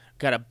pool.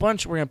 We're going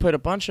to put a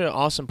bunch of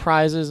awesome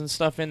prizes and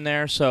stuff in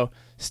there, so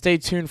stay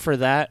tuned for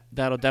that.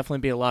 That'll definitely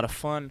be a lot of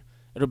fun.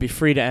 It'll be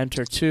free to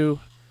enter, too,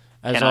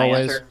 as Can I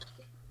always. enter?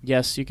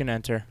 Yes, you can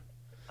enter.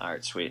 All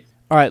right, sweet.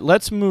 All right,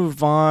 let's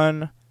move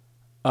on.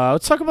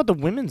 Let's talk about the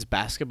women's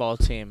basketball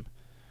team.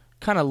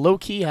 Kind of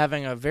low-key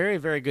having a very,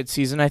 very good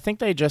season. I think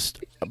they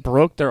just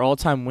broke their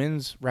all-time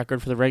wins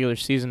record for the regular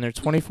season. They're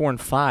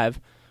 24-5,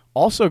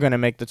 also going to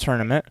make the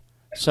tournament.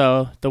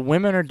 So the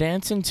women are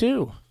dancing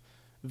too.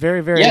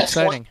 Very, very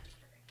exciting.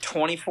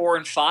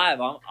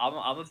 24-5.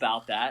 I'm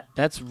about that.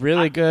 That's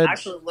really good. I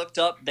actually looked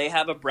up. They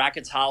have a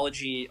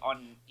bracketology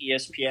on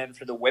ESPN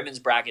for the women's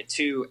bracket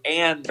too,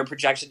 and they're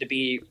projected to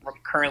be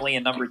currently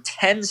a number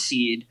 10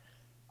 seed,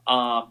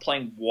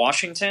 playing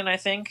Washington, I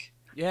think.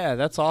 Yeah,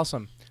 that's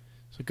awesome.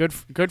 So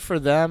good for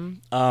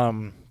them.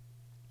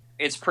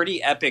 It's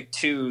pretty epic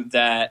too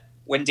that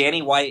when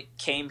Danny White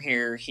came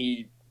here,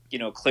 he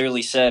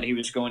clearly said he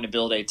was going to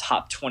build a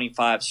top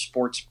 25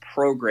 sports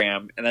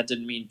program, and that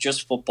didn't mean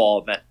just football;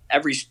 it meant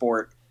every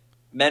sport,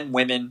 men,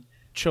 women,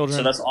 Children.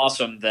 So that's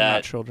awesome Not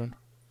that children.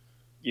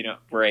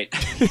 right.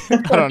 I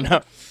don't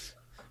know.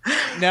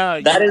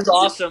 No, That is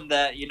awesome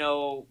that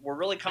we're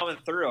really coming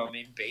through. I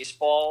mean,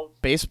 baseball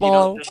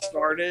just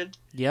started.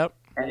 Yep.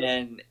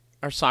 And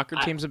Our soccer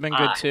teams have been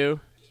good too.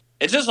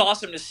 It's just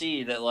awesome to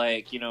see that,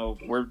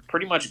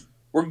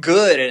 we're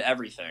good at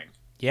everything.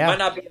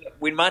 Yeah.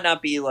 We might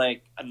not be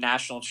like a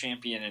national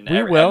champion in We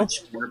every will.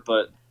 sport,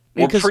 but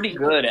we're Because pretty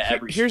good at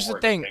every Here's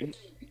sport. the I thing. think.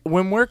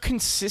 When we're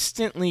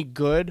consistently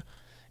good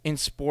in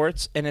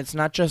sports and it's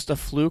not just a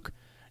fluke,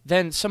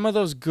 then some of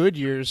those good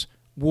years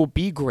will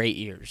be great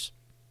years.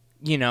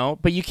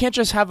 But you can't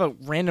just have a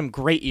random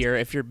great year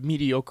if you're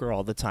mediocre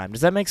all the time.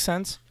 Does that make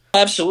sense?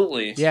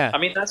 Absolutely. Yeah. I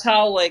mean, that's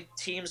how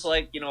teams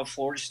like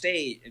Florida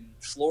State and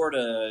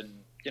Florida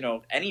and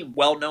any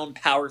well-known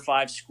Power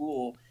 5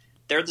 school,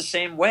 they're the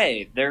same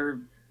way. They're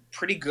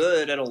pretty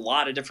good at a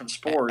lot of different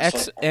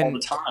sports all the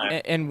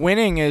time. And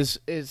winning is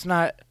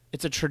not –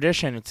 it's a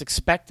tradition. It's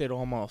expected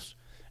almost.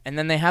 And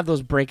then they have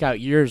those breakout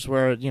years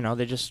where,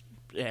 they just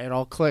 – it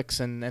all clicks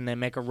and they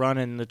make a run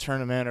in the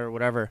tournament or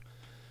whatever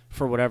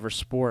for whatever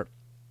sport.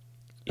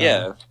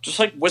 Yeah, just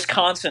like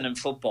Wisconsin in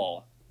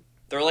football.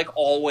 They're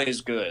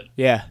always good.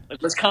 Yeah.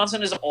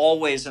 Wisconsin is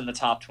always in the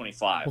top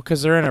 25. Well,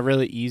 because they're in a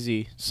really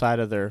easy side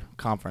of their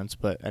conference,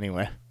 but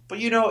anyway. But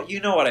you know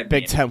what I mean.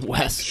 Big Ten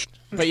West.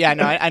 But yeah,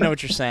 no, I know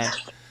what you're saying.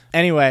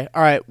 Anyway,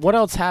 all right, what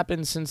else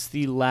happened since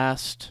the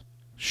last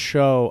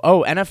show?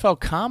 Oh, NFL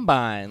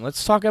Combine.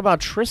 Let's talk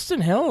about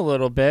Tristan Hill a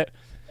little bit.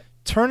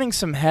 Turning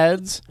some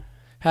heads.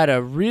 Had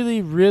a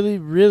really, really,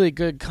 really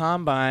good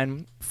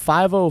combine.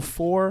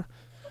 5:04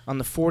 on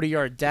the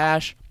 40-yard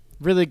dash.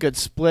 Really good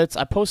splits.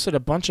 I posted a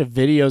bunch of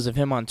videos of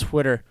him on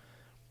Twitter.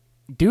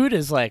 Dude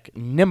is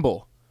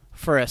nimble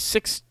for a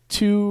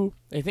 6'2".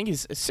 I think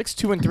he's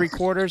 6'2 and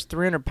 3/4,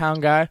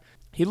 300-pound guy.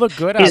 He looked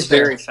good out there. He's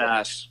very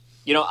fast.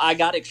 I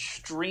got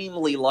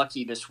extremely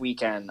lucky this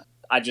weekend.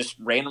 I just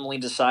randomly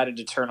decided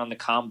to turn on the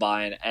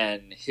combine,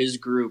 and his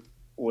group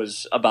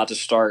was about to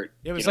start.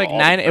 It was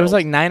 9. It was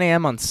 9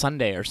 a.m. on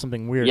Sunday or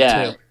something weird.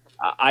 Yeah, too.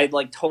 I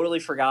totally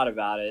forgot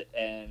about it,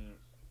 and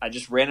I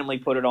just randomly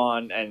put it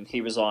on, and he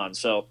was on.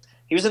 So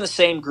he was in the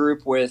same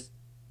group with,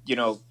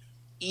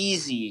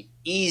 easy,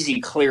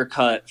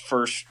 clear-cut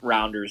first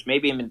rounders.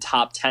 Maybe even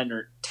top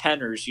teners.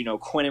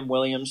 Quinnen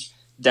Williams,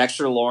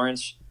 Dexter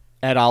Lawrence,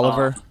 Ed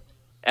Oliver.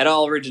 Ed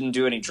Oliver didn't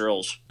do any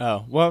drills.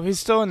 Oh well, he's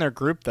still in their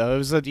group though. It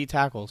was the D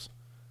tackles.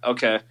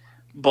 Okay.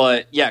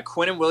 But yeah,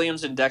 Quinnen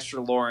Williams and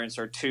Dexter Lawrence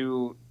are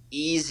two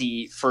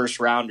easy first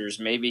rounders,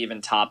 maybe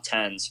even top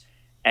tens.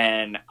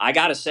 And I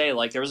gotta say,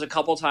 like, there was a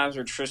couple times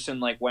where Tristan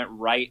like went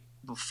right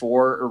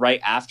before or right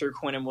after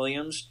Quinnen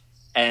Williams,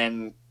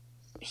 and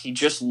he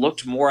just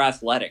looked more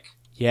athletic.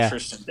 Yeah.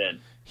 Tristan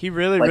did. He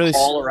really, like, really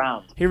all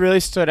around. He really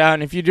stood out.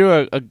 And if you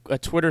do a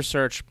Twitter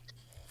search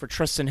for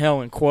Tristan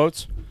Hill in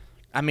quotes,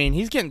 I mean,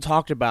 he's getting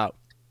talked about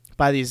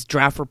by these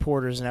draft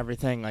reporters and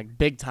everything, like,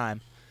 big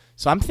time.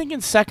 So I'm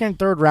thinking second,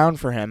 third round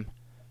for him,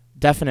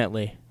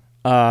 definitely.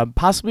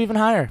 Possibly even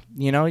higher.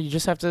 You know, you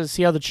just have to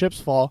see how the chips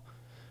fall.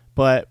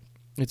 But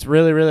it's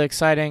really, really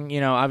exciting.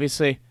 You know,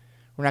 obviously,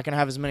 we're not going to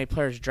have as many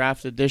players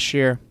drafted this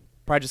year.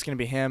 Probably just going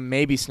to be him,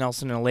 maybe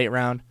Snelson in a late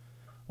round.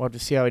 We'll have to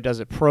see how he does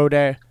at Pro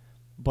Day.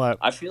 But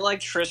I feel like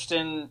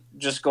Tristan,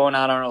 just going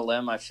out on a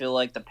limb, I feel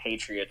like the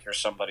Patriots are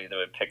somebody that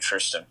would pick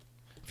Tristan.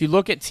 If you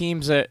look at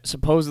teams that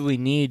supposedly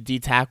need D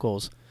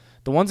tackles,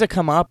 the ones that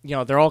come up, you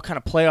know, they're all kind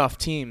of playoff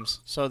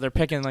teams. So they're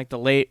picking like the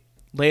late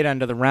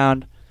end of the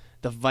round.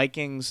 The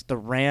Vikings, the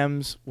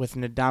Rams with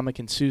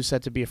Ndamukong Suh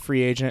set to be a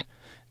free agent.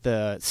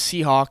 The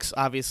Seahawks,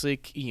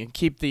 obviously, you can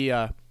keep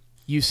the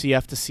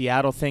UCF to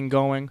Seattle thing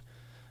going.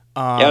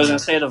 Yeah, I was gonna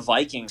say the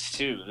Vikings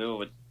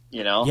too.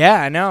 You know.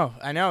 Yeah, I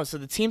know. So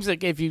the teams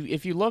that if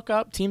you look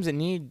up teams that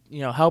need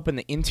help in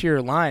the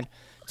interior line,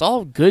 it's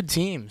all good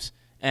teams.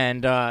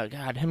 And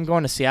God, him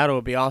going to Seattle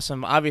would be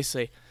awesome.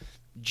 Obviously,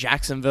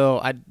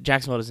 Jacksonville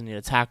doesn't need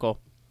a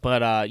tackle,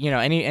 but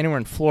anywhere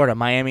in Florida,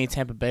 Miami,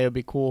 Tampa Bay would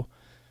be cool.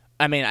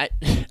 I mean,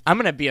 I'm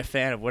gonna be a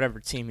fan of whatever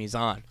team he's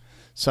on,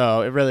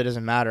 so it really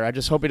doesn't matter. I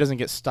just hope he doesn't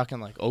get stuck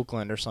in like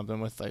Oakland or something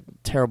with like a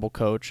terrible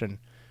coach and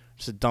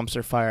just a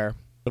dumpster fire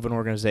of an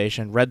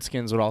organization.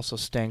 Redskins would also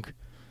stink.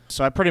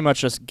 So I pretty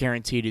much just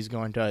guaranteed he's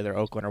going to either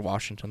Oakland or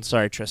Washington.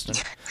 Sorry, Tristan.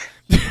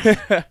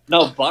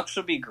 No, Bucks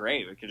would be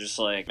great. We could just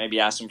like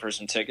maybe ask him for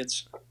some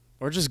tickets.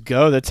 Or just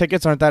go. The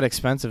tickets aren't that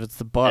expensive. It's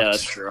the Bucks. Yeah,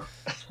 that's true.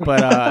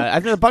 But I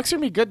think the Bucks are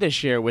going to be good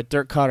this year with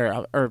Dirk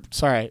Cutter.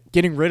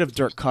 Getting rid of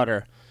Dirk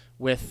Cutter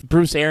with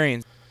Bruce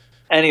Arians.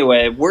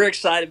 Anyway, we're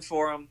excited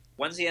for him.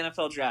 When's the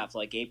NFL draft?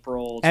 Like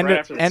April? End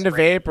of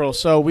April.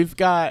 So we've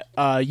got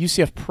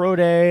UCF Pro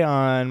Day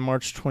on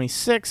March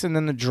 26th, and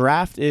then the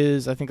draft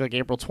is, I think, like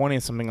April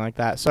 20th, something like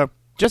that. So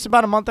just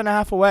about a month and a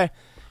half away.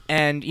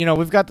 And,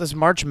 we've got this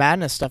March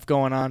Madness stuff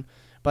going on.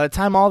 By the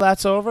time all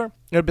that's over,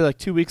 it'll be like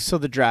 2 weeks till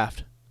the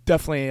draft.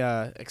 Definitely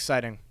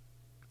exciting.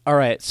 All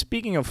right,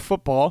 speaking of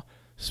football,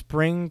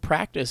 spring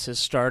practice has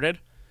started.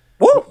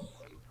 Woo!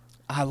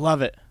 I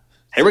love it.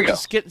 Here we go.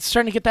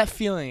 Starting to get that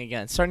feeling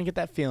again.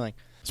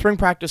 Spring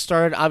practice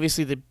started.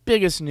 Obviously, the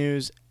biggest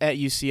news at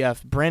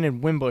UCF,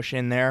 Brandon Wimbush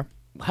in there.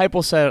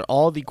 Heupel said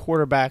all the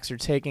quarterbacks are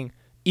taking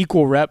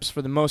equal reps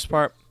for the most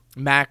part.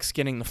 Max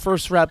getting the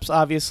first reps,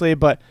 obviously,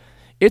 but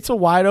it's a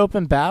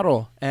wide-open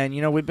battle. And,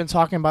 we've been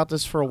talking about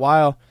this for a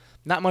while.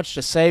 Not much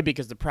to say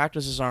because the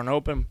practices aren't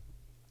open,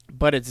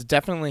 but it's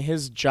definitely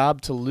his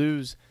job to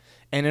lose,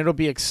 and it'll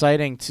be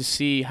exciting to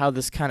see how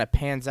this kind of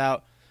pans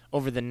out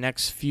over the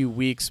next few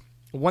weeks.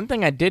 One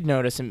thing I did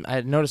notice, and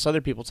I noticed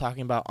other people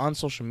talking about on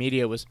social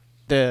media, was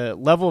the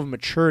level of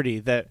maturity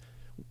that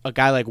a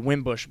guy like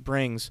Wimbush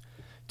brings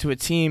to a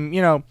team,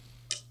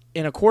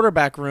 in a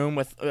quarterback room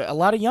with a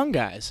lot of young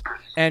guys.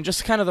 And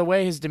just kind of the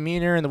way his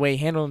demeanor and the way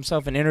he handled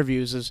himself in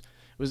interviews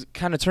was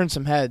kind of turned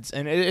some heads.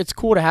 And it's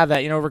cool to have that,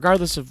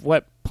 regardless of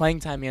what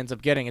playing time he ends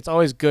up getting. It's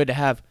always good to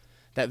have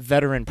that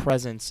veteran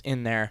presence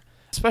in there,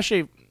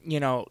 especially,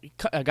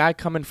 a guy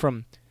coming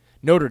from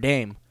Notre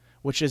Dame,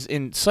 which is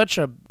in such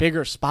a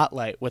bigger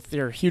spotlight with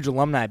their huge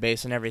alumni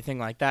base and everything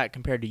like that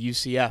compared to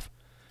UCF.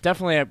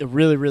 Definitely a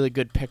really, really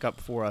good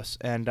pickup for us,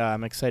 and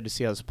I'm excited to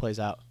see how this plays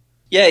out.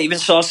 Yeah, even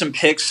saw some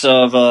pics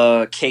of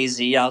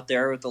KZ out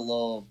there with the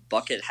little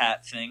bucket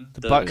hat thing.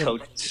 The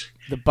coach's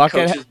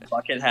bucket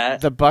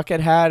hat. The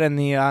bucket hat and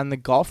the on the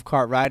golf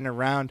cart riding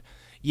around.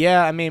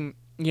 Yeah, I mean,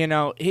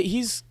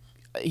 he's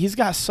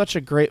got such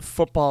a great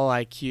football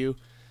IQ.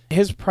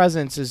 His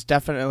presence is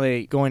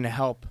definitely going to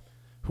help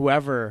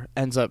whoever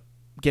ends up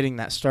getting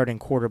that starting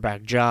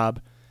quarterback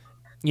job.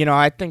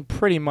 I think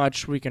pretty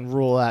much we can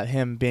rule out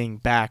him being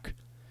back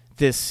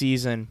this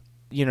season.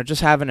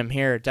 Just having him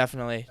here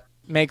definitely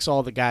makes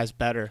all the guys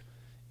better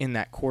in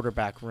that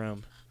quarterback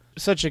room.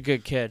 Such a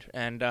good kid,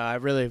 and I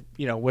really,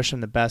 wish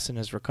him the best in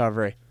his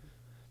recovery.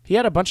 He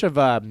had a bunch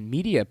of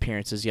media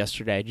appearances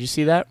yesterday. Did you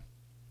see that?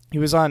 He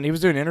was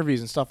doing interviews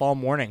and stuff all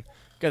morning.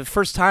 The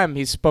first time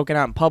he's spoken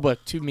out in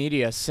public to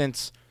media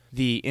since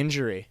the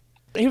injury.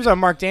 He was on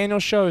Mark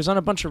Daniels' show. He was on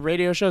a bunch of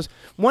radio shows.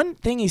 One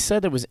thing he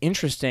said that was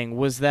interesting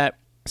was that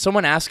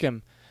someone asked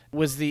him,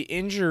 was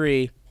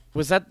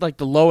that like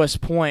the lowest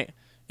point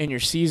in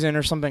your season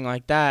or something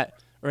like that,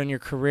 or in your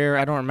career?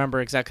 I don't remember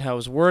exactly how it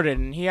was worded.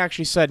 And he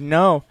actually said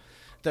no.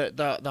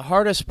 The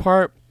hardest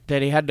part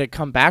that he had to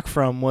come back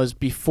from was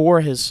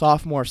before his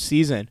sophomore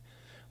season,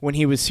 when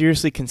he was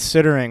seriously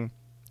considering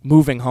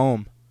moving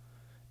home.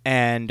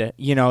 And,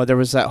 there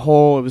was that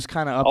whole, it was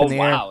kind of up in the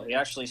air. Oh, wow. He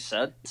actually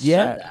said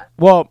that.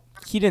 Well,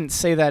 he didn't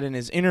say that in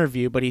his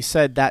interview, but he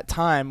said that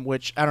time,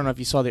 which I don't know if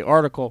you saw the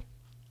article,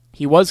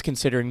 he was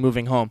considering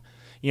moving home.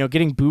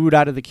 Getting booed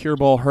out of the Cure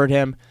Bowl hurt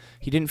him.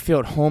 He didn't feel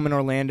at home in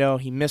Orlando.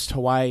 He missed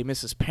Hawaii. He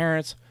missed his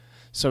parents.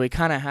 So he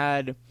kind of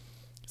had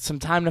some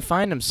time to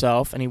find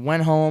himself, and he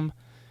went home,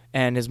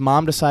 and his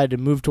mom decided to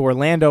move to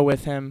Orlando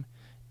with him.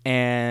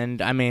 And,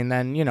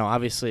 then,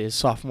 obviously his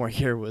sophomore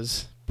year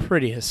was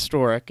pretty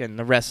historic, and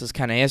the rest is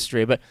kind of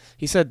history. But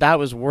he said that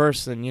was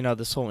worse than,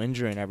 this whole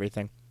injury and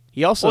everything.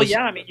 He also... Well,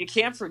 yeah, you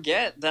can't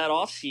forget that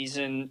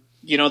offseason,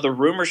 the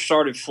rumors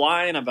started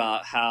flying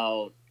about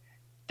how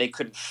they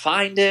couldn't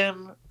find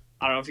him.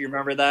 I don't know if you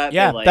remember that.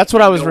 Yeah, that's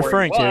what I was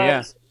referring to,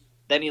 yeah.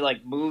 Then he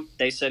moved.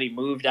 They said he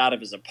moved out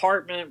of his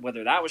apartment.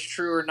 Whether that was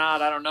true or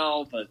not, I don't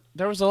know. But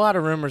there was a lot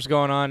of rumors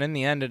going on. In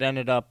the end, it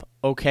ended up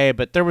okay.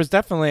 But there was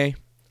definitely,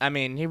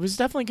 he was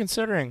definitely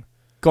considering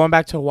going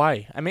back to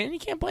Hawaii. You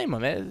can't blame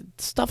him.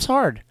 Stuff's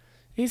hard.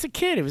 He's a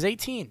kid. He was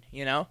 18,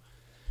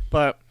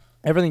 But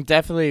everything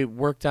definitely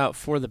worked out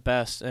for the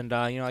best. And,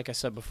 like I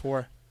said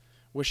before,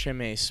 wish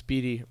him a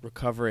speedy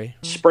recovery.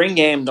 Spring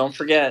game, don't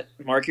forget.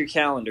 Mark your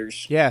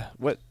calendars. Yeah.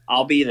 What?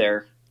 I'll be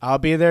there. I'll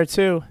be there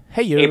too.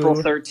 Hey, you. April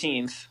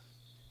 13th,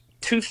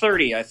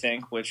 2:30, I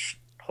think, which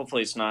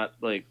hopefully it's not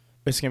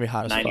it's going to be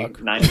hot as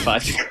fuck.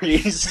 95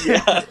 degrees.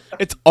 Yeah.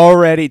 It's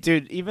already,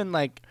 dude, even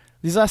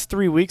these last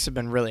 3 weeks have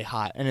been really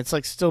hot, and it's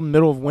still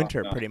middle of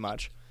winter pretty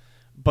much.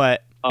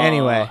 But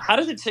anyway. How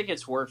do the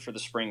tickets work for the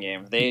spring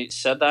game? They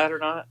said that or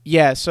not?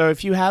 Yeah, so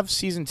if you have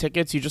season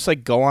tickets, you just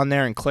go on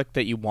there and click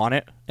that you want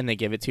it, and they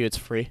give it to you. It's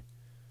free.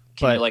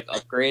 Can you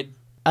upgrade?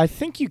 I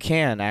think you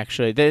can,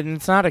 actually.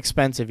 It's not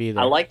expensive either.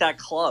 I like that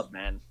club,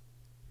 man.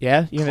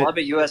 Yeah? Club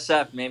at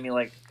USF made me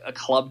a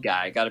club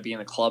guy. Got to be in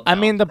a club now.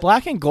 the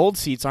black and gold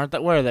seats aren't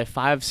that, what are they,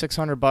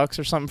 $500-$600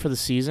 or something for the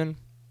season?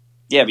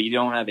 Yeah, but you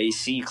don't have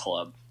AC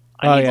club.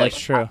 That's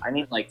true. I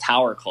need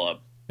Tower Club.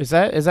 Is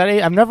that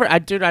I've never, I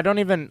don't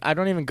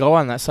even go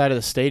on that side of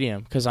the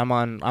stadium because I'm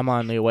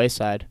on the away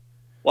side.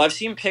 Well, I've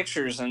seen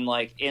pictures and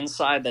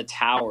inside the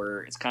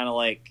tower, it's kind of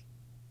like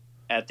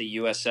at the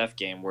USF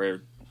game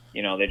where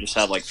they just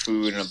have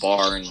food and a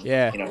bar and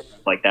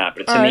like that.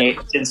 But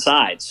it's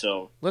inside,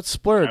 so let's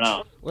splurge.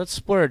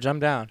 I'm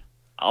down.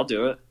 I'll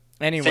do it.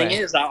 Anyway, thing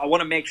is, I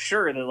want to make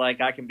sure that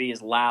I can be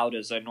as loud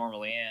as I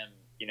normally am,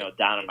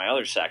 down in my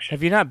other section.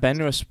 Have you not been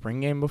to a spring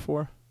game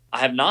before? I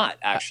have not,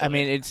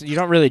 actually. You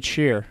don't really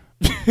cheer.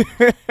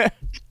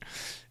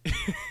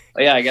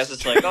 Yeah, I guess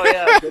it's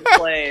good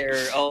play, or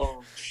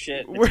oh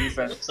shit, the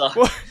defense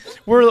sucks.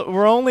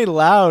 We're only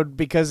loud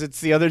because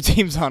it's the other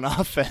team's on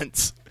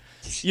offense.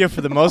 Yeah,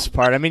 for the most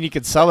part. You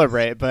could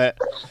celebrate, but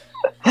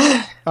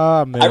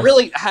oh man, I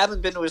really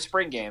haven't been to a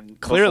spring game.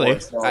 Clearly,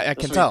 before, so I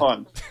can tell.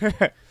 Fun.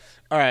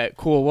 All right,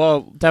 cool.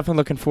 Well, definitely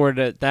looking forward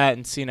to that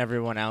and seeing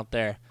everyone out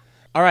there.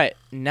 All right,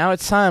 now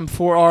it's time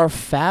for our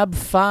Fab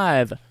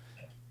 5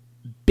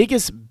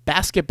 biggest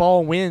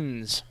basketball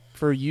wins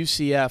for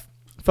UCF.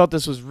 Felt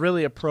this was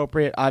really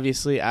appropriate,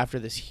 obviously, after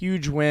this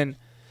huge win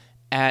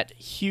at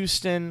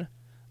Houston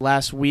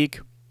last week.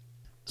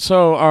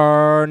 So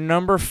our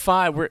number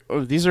 5,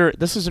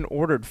 this is an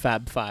ordered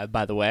Fab 5,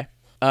 by the way.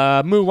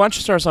 Moo, why don't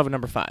you start us off at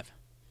number 5?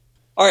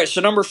 All right,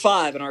 so number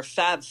 5 in our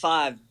Fab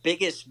 5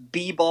 biggest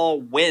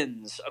b-ball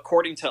wins,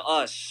 according to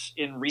us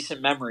in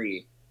recent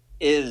memory,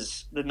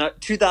 is the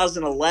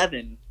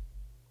 2011,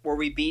 where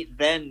we beat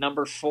then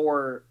number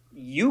 4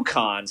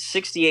 UConn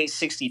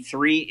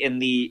 68-63 in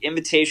the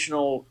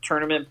Invitational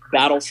Tournament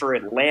Battle for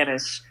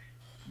Atlantis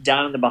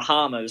down in the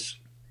Bahamas.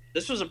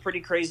 This was a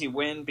pretty crazy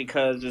win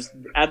because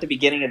at the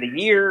beginning of the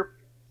year,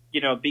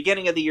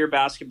 beginning of the year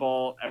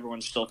basketball,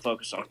 everyone's still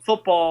focused on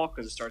football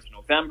because it starts in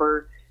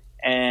November,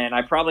 and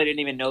I probably didn't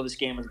even know this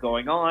game was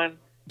going on.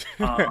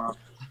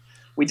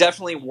 We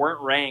definitely weren't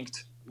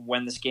ranked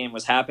when this game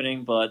was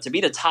happening, but to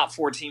beat a top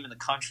 4 team in the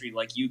country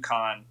like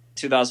UConn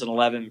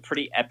 2011,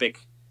 pretty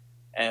epic.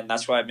 And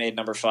that's why I made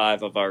number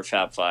 5 of our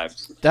Fab 5.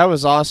 That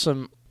was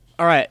awesome.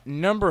 All right,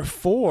 number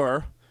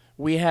 4,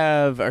 we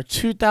have our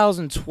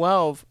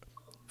 2012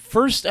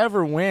 first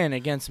ever win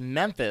against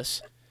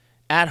Memphis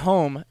at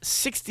home,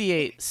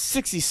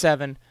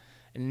 68-67,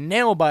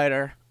 nail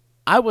biter.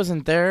 I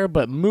wasn't there,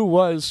 but Moo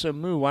was, so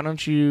Moo, why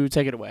don't you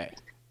take it away?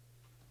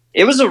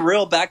 It was a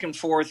real back and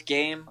forth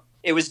game.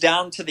 It was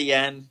down to the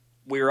end.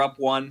 We were up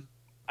 1.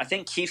 I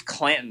think Keith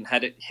Clanton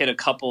had hit a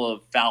couple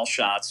of foul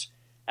shots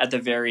at the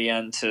very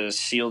end to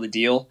seal the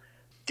deal.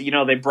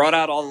 They brought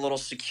out all the little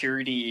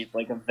security,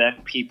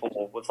 event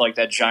people with,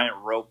 that giant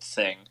rope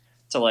thing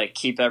to,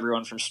 keep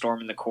everyone from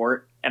storming the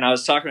court. And I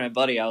was talking to my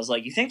buddy. I was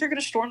like, you think they're going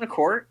to storm the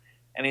court?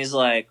 And he's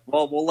like,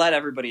 well, we'll let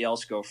everybody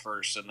else go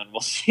first, and then we'll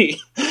see.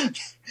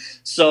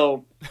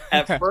 So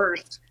at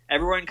first,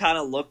 everyone kind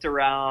of looked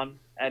around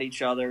at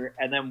each other,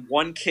 and then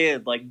one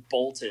kid,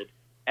 bolted.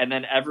 And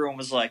then everyone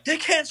was like, they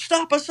can't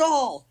stop us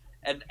all!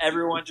 And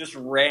everyone just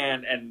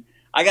ran, and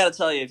I got to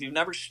tell you, if you've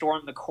never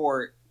stormed the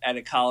court at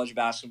a college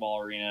basketball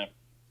arena,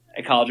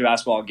 a college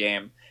basketball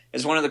game,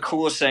 it's one of the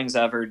coolest things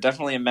ever.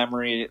 Definitely a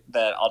memory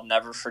that I'll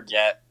never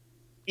forget.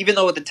 Even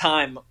though at the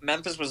time,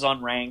 Memphis was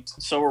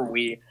unranked, so were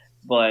we.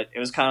 But it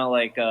was kind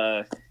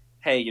of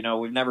hey,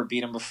 we've never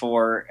beat them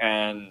before,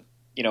 and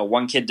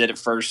one kid did it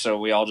first, so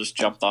we all just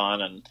jumped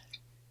on. And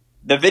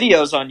the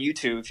video's on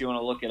YouTube if you want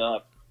to look it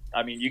up.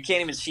 I mean, you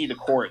can't even see the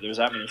court. There's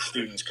that many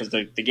students because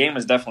the game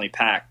was definitely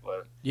packed.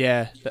 But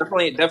Yeah.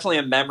 definitely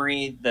a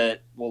memory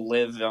that will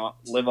live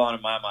on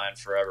in my mind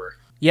forever.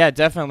 Yeah,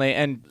 definitely.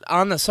 And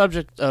on the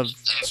subject of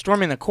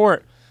storming the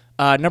court,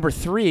 number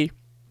 3,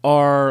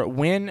 our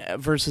win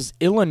versus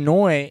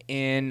Illinois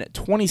in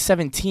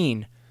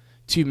 2017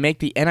 to make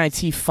the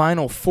NIT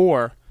Final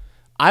Four.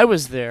 I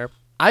was there.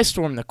 I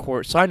stormed the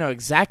court, so I know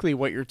exactly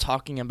what you're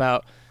talking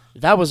about.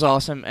 That was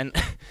awesome. And,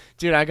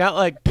 dude, I got,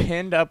 like,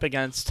 pinned up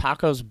against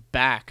Taco's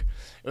back.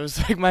 It was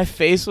like my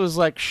face was,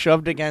 like,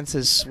 shoved against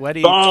his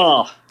sweaty.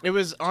 Oh, It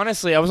was,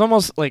 honestly, I was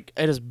almost, like,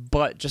 at his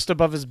butt, just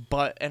above his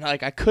butt. And,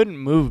 like, I couldn't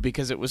move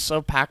because it was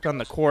so packed on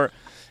the court.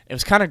 It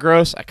was kind of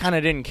gross. I kind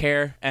of didn't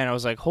care. And I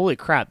was like, holy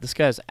crap, this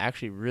guy's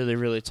actually really,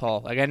 really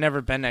tall. Like, I'd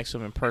never been next to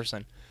him in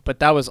person. But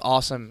that was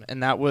awesome.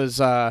 And that was,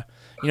 to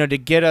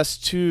get us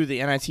to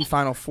the NIT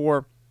Final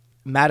Four,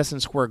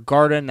 Madison Square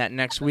Garden that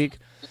next week.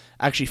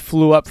 Actually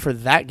flew up for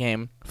that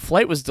game.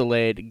 Flight was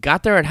delayed.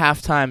 Got there at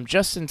halftime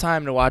just in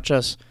time to watch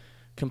us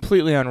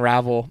completely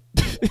unravel.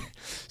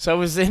 So I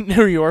was in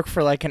New York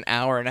for like an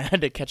hour, and I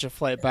had to catch a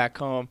flight back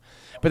home.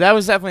 But that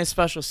was definitely a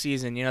special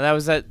season. That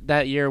was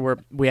that year where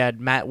we had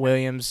Matt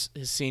Williams,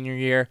 his senior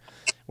year,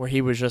 where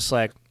he was just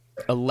like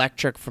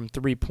electric from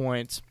 3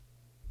 points.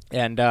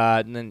 And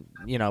then,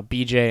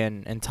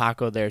 BJ and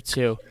Taco there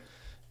too.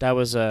 That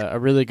was a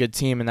really good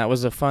team, and that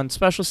was a fun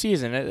special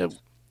season.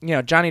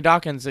 Johnny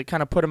Dawkins, it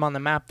kind of put him on the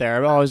map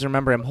there. I always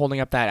remember him holding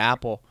up that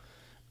apple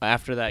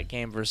after that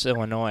game versus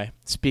Illinois,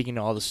 speaking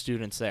to all the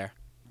students there.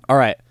 All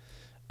right.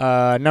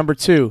 Number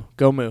 2,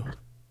 go Moo.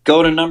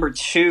 Go to number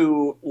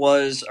 2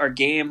 was our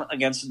game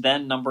against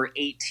then number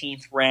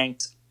 18th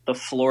ranked the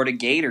Florida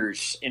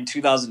Gators in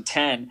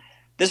 2010.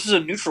 This was a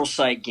neutral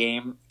site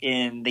game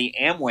in the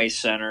Amway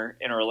Center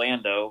in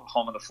Orlando,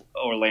 home of the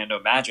Orlando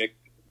Magic.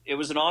 It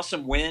was an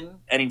awesome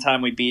win.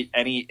 Anytime we beat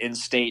any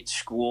in-state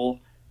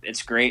school,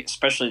 it's great,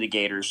 especially the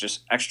Gators,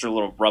 just extra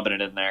little rubbing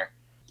it in there.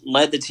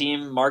 Led the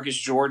team, Marcus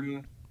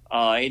Jordan,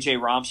 AJ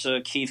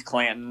Ramsa, Keith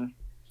Clanton.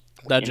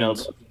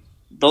 Legends.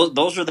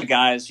 Those are the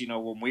guys,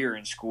 when we were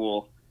in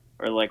school,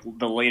 or like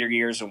the later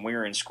years when we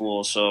were in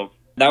school. So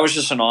that was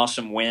just an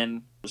awesome win.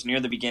 It was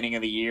near the beginning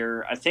of the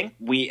year. I think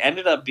we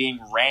ended up being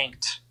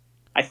ranked.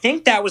 I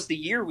think that was the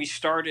year we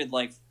started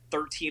like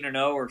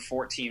 13-0 or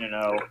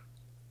 14-0.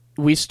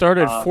 We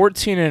started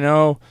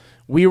 14-0.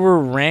 We were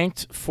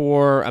ranked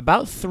for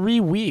about 3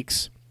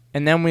 weeks,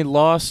 and then we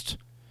lost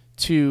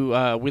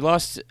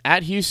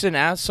at Houston,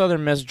 at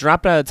Southern Miss,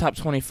 dropped out of the top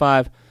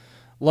 25,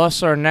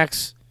 lost our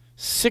next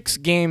 6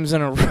 games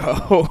in a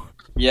row.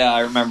 Yeah,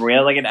 I remember. We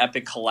had like an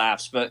epic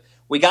collapse, but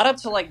we got up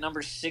to like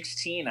number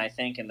 16, I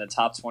think, in the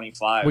top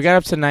 25. We got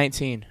up to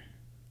 19.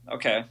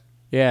 Okay.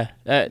 Yeah.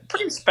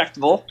 Pretty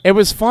respectable. It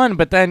was fun,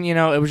 but then,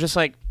 it was just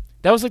like,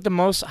 that was like the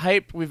most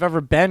hype we've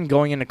ever been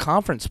going into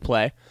conference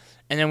play.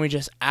 And then we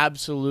just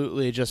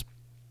absolutely just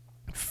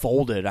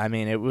folded. I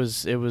mean, it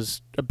was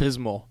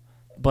abysmal.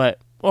 But,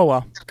 oh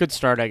well, good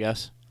start, I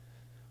guess.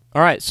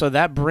 All right, so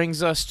that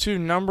brings us to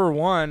number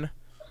 1.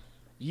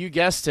 You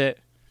guessed it.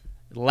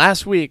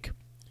 Last week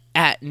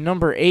at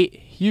number 8,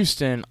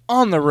 Houston,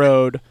 on the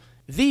road.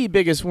 The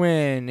biggest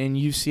win in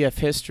UCF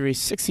history,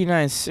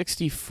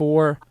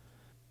 69-64.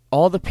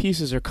 All the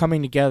pieces are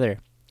coming together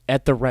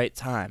at the right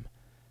time.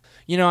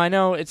 I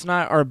know it's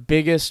not our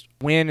biggest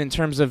win in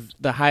terms of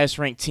the highest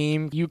ranked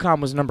team.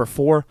 UConn was number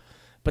 4,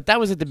 but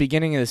that was at the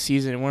beginning of the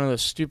season, one of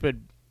those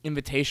stupid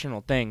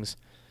invitational things.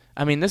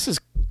 I mean, this is,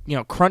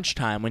 crunch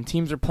time when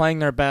teams are playing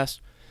their best.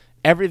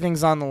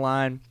 Everything's on the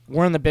line.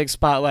 We're in the big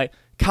spotlight.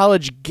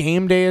 College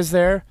game day is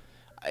there.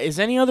 Is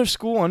any other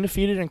school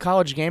undefeated in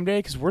college game day?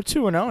 Because we're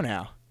 2-0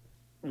 now.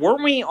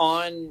 Weren't we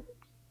on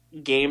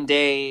game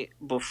day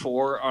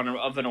before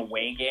of an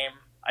away game,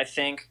 I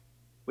think?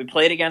 We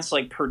played against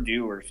like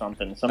Purdue or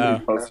something.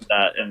 Somebody posted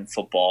that in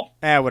football.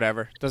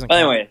 Whatever. Doesn't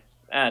count. Anyway,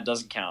 it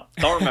doesn't count.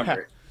 Don't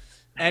remember.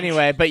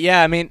 Anyway, but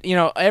yeah, I mean,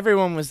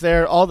 everyone was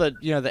there. All the,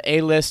 the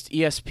A-list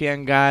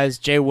ESPN guys,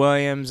 Jay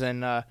Williams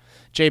and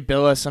Jay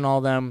Billis and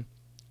all them.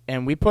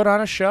 And we put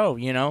on a show,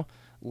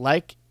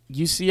 Like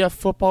UCF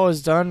football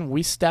is done,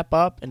 we step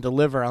up and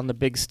deliver on the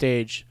big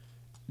stage.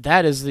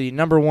 That is the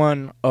number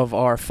 1 of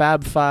our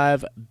Fab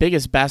 5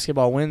 biggest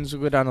basketball wins.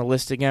 We'll go down the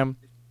list again.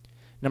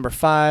 Number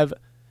 5.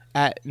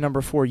 At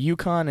number 4,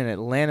 UConn in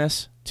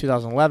Atlantis,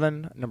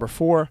 2011. Number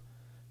 4,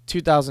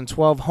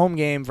 2012 home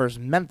game versus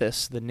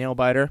Memphis, the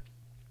nail-biter.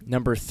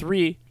 Number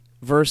 3,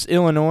 versus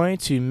Illinois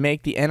to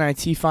make the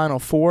NIT Final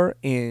Four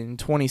in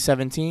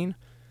 2017.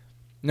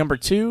 Number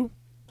 2,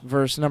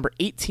 versus number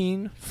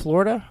 18,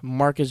 Florida,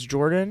 Marcus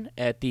Jordan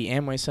at the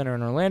Amway Center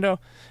in Orlando.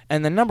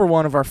 And the number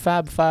 1 of our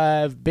Fab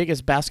 5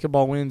 biggest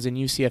basketball wins in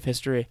UCF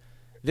history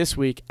this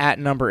week at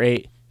number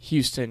 8,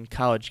 Houston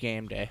College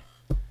Game Day.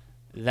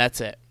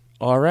 That's it.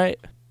 All right.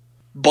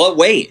 But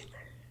wait,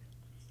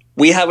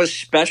 we have a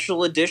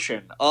special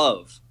edition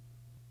of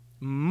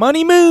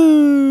Money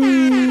Moves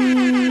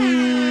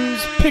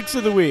Picks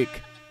of the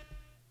Week.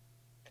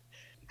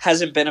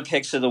 hasn't been a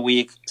picks of the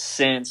week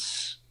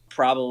since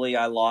probably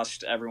I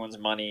lost everyone's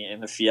money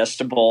in the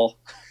Fiesta Bowl.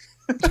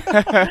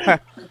 Hey,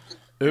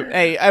 But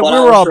we I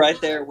were was all right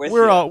there with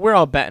we're you.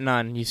 all betting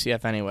on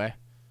UCF anyway.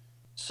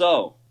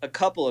 So, a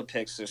couple of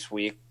picks this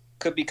week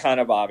could be kind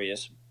of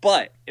obvious,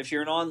 but if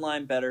you're an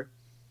online bettor,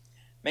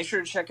 make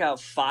sure to check out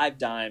Five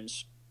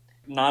Dimes,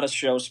 not a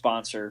show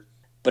sponsor,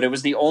 but it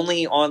was the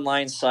only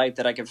online site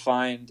that I could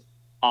find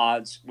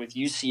odds with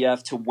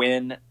UCF to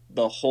win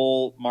the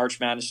whole March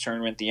Madness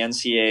tournament, the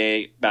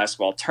NCAA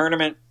basketball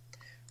tournament.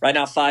 Right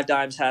now, Five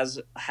Dimes has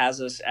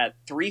us at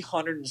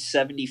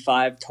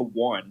 375 to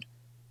 1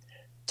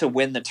 to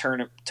win the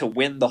tournament, to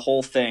win the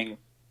whole thing.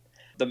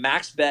 The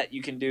max bet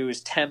you can do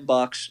is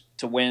 $10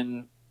 to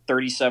win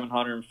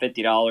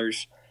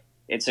 $3,750.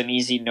 It's an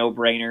easy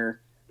no-brainer.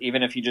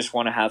 Even if you just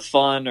want to have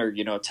fun or,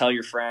 tell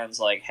your friends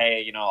like,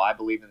 hey, I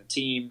believe in the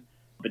team.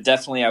 But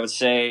definitely I would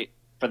say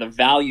for the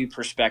value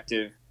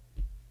perspective,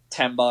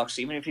 $10,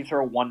 even if you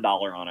throw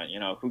 $1 on it,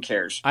 who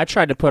cares? I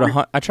tried to put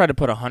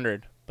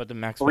 100, but the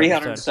max bet was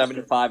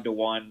 375 to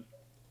 1.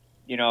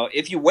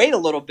 If you wait a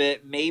little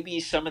bit, maybe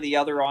some of the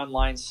other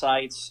online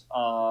sites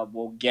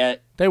will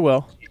get They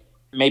will.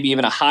 maybe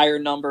even a higher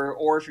number,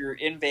 or if you're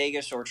in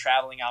Vegas or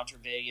traveling out to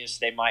Vegas,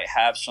 they might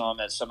have some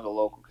at some of the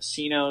local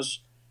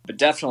casinos. But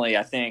definitely,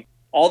 I think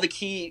all the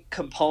key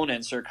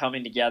components are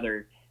coming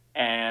together,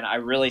 and I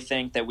really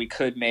think that we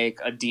could make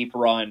a deep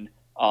run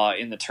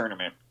in the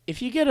tournament.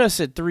 If you get us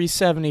at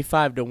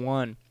 375 to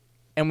 1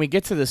 and we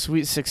get to the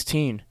Sweet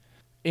 16,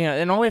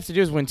 and all we have to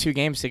do is win 2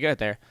 games to get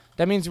there.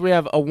 That means we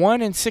have a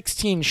 1 in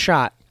 16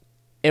 shot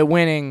at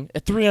winning a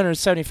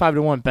 375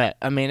 to 1 bet.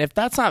 I mean, if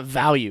that's not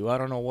value, I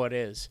don't know what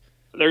is.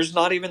 There's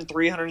not even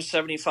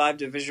 375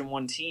 Division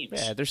I teams.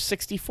 Yeah, there's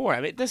 64.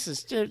 I mean, this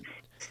is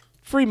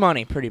free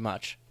money, pretty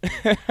much.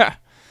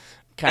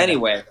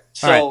 Anyway,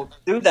 so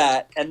do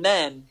that, and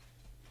then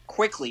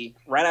quickly,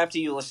 right after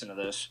you listen to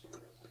this,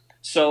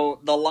 so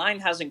the line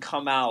hasn't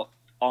come out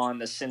on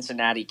the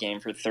Cincinnati game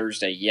for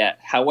Thursday yet.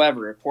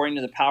 However, according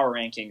to the power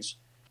rankings,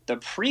 the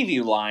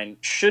preview line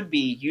should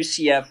be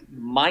UCF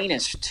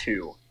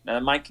 -2. Now,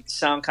 that might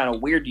sound kind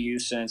of weird to you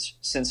since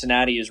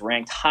Cincinnati is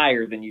ranked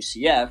higher than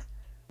UCF,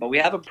 but we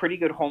have a pretty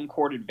good home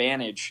court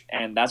advantage,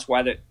 and that's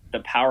why the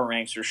power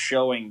ranks are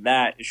showing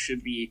that it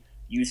should be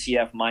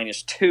UCF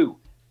 -2.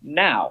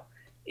 Now,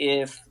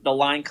 if the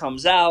line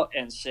comes out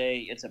and say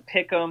it's a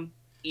pick'em,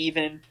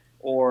 even,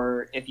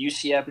 or if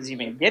UCF is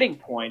even getting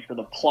points for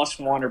the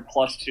 +1 or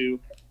 +2,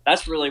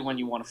 that's really when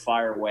you want to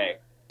fire away.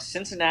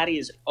 Cincinnati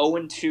is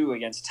 0-2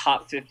 against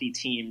top 50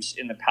 teams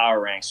in the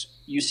power ranks.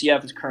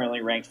 UCF is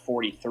currently ranked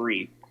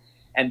 43.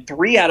 And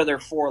 3 out of their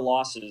 4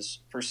 losses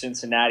for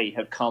Cincinnati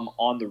have come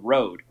on the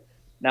road.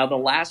 Now, the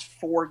last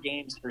 4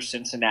 games for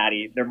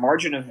Cincinnati, their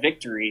margin of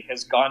victory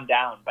has gone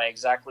down by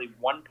exactly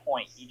 1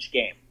 point each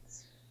game.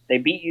 They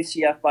beat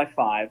UCF by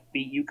 5,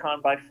 beat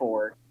UConn by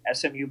 4,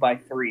 SMU by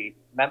 3,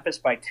 Memphis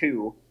by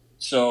 2.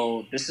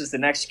 So this is the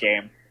next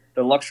game.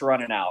 The luck's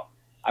running out.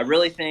 I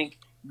really think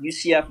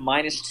UCF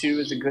 -2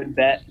 is a good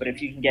bet, but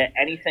if you can get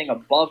anything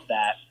above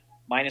that,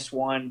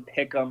 -1,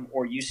 pick 'em,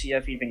 or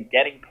UCF even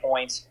getting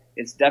points,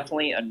 it's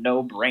definitely a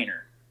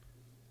no-brainer.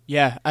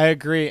 Yeah, I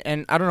agree.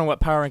 And I don't know what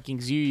power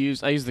rankings you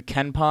use. I use the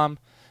KenPom,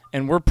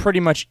 and we're pretty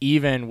much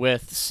even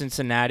with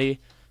Cincinnati.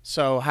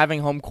 So having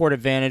home court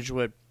advantage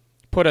would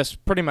put us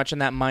pretty much in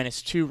that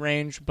 -2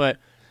 range. But,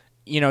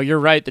 you're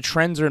right. The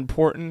trends are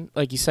important,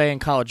 like you say, in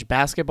college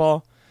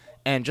basketball.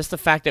 And just the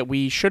fact that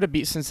we should have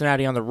beat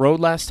Cincinnati on the road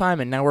last time,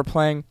 and now we're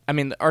playing. I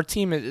mean, our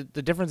team,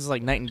 the difference is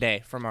like night and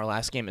day from our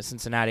last game at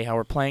Cincinnati, how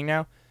we're playing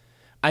now.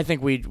 I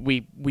think we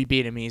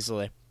beat him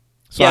easily.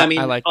 So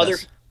yeah, I like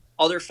this.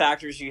 Other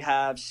factors you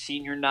have,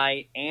 senior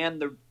night,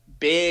 and the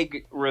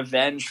big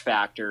revenge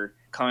factor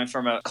coming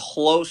from a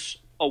close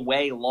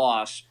away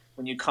loss.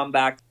 When you come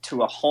back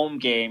to a home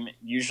game,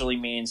 usually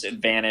means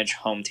advantage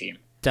home team.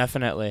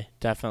 Definitely.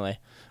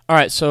 All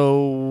right,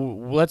 so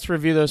let's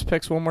review those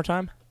picks one more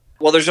time.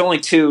 Well, there's only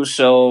 2,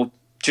 so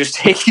just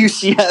take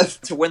UCF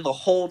to win the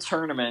whole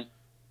tournament.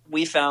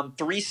 We found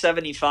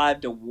 375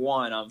 to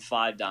 1 on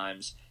 5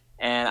 Dimes,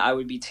 and I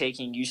would be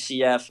taking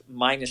UCF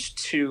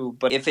 -2.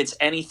 But if it's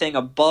anything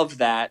above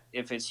that,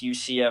 if it's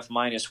UCF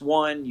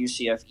 -1,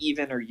 UCF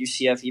even, or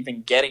UCF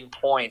even getting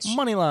points,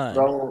 Money line.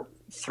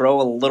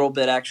 throw a little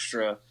bit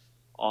extra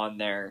on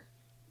there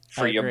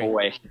for your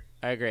boy.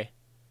 I agree.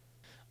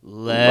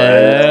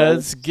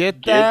 Let's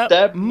get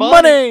that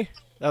money.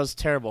 That was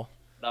terrible.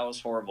 That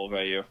was horrible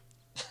by you.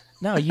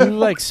 No,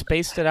 you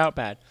spaced it out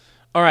bad.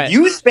 All right.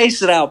 You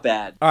spaced it out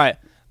bad. All right.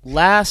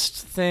 Last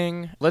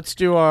thing, let's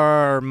do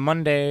our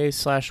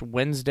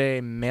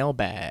Monday/Wednesday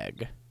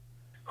mailbag.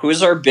 Who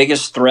is our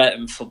biggest threat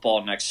in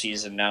football next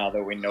season now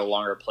that we no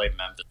longer play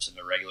Memphis in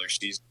the regular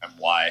season, and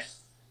why?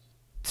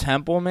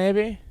 Temple,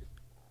 maybe?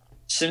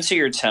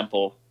 Cincy or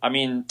Temple? I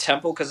mean,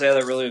 Temple because they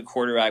have a really good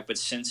quarterback, but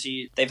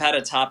Cincy, they've had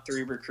a top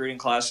 3 recruiting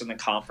class in the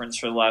conference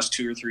for the last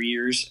 2 or 3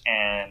 years,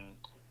 and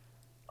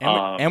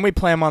we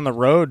play them on the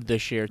road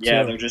this year, too.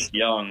 Yeah, they're just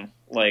young.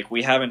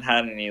 We haven't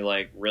had any,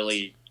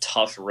 really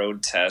tough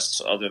road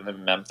tests other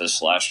than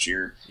Memphis last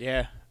year.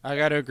 Yeah, I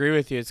got to agree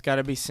with you. It's got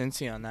to be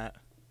Cincy on that.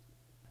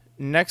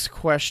 Next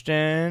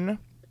question.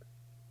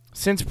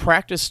 Since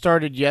practice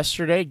started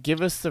yesterday,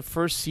 give us the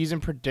first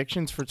season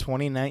predictions for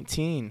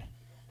 2019.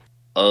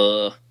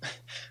 We're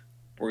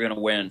going to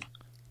win.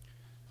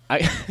 I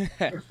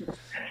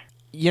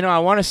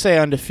want to say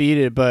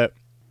undefeated, but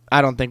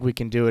I don't think we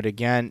can do it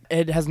again.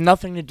 It has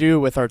nothing to do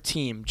with our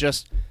team.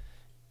 Just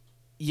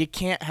you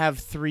can't have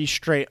 3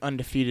 straight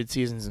undefeated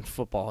seasons in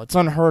football. It's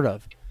unheard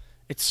of.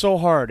 It's so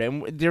hard,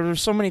 and there were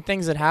so many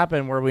things that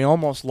happened where we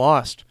almost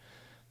lost.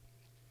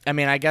 I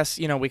mean, I guess,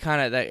 we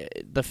kind of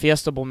the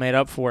Fiesta Bowl made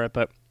up for it,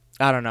 but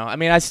I don't know. I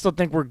mean, I still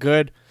think we're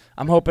good.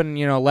 I'm hoping,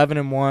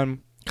 11-1,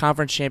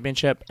 conference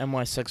championship,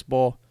 MY6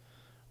 Bowl.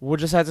 We'll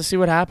just have to see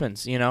what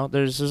happens.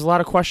 There's a lot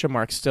of question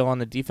marks still on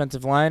the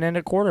defensive line and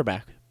at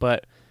quarterback,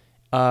 but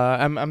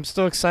I'm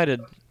still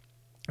excited.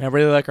 I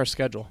really like our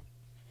schedule.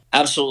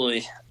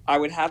 Absolutely. I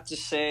would have to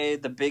say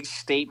the big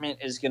statement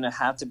is going to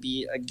have to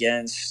be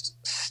against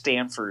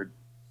Stanford.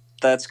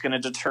 That's going to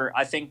deter.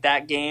 I think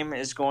that game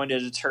is going to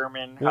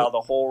determine how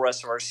the whole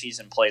rest of our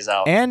season plays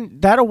out.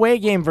 And that away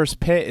game versus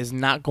Pitt is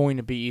not going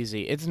to be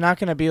easy. It's not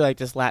going to be like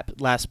this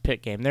last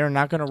Pitt game. They're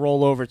not going to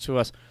roll over to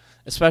us,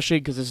 especially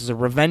because this is a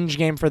revenge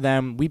game for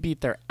them. We beat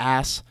their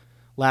ass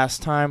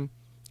last time,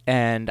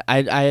 and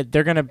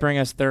they're going to bring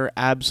us their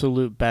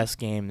absolute best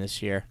game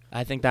this year.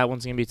 I think that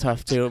one's going to be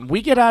tough too. If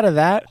we get out of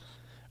that,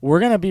 we're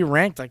going to be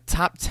ranked like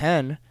top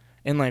 10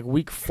 in like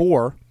week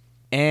 4.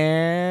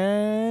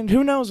 And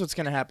who knows what's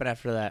going to happen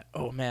after that.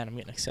 Oh, man, I'm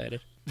getting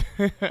excited.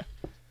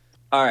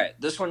 All right,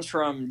 this one's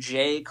from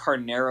Jay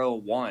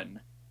Carnero 1.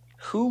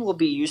 Who will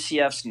be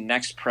UCF's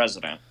next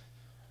president?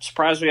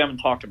 Surprised we haven't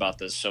talked about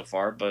this so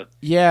far, but...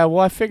 Yeah,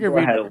 well, I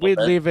figured we'd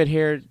leave it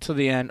here till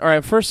the end. All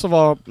right, first of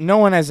all, no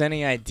one has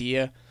any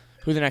idea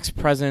who the next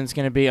president's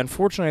going to be.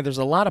 Unfortunately, there's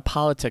a lot of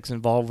politics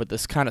involved with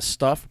this kind of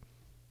stuff,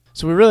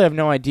 so we really have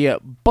no idea.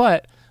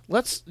 But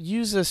let's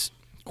use this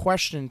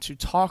question to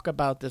talk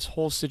about this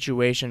whole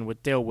situation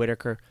with Dale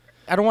Whitaker.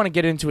 I don't want to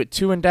get into it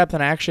too in depth,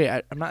 and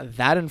I'm not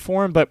that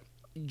informed, but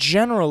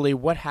generally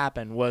what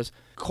happened was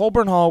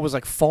Colburn Hall was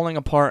like falling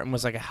apart and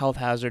was like a health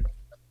hazard.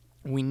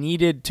 We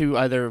needed to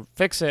either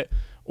fix it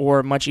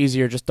or, much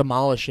easier, just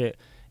demolish it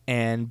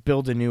and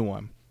build a new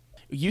one.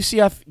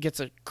 UCF gets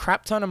a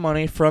crap ton of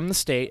money from the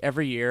state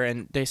every year,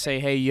 and they say,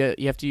 hey, you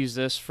have to use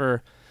this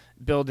for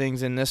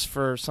buildings and this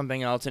for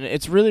something else, and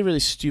it's really, really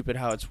stupid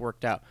how it's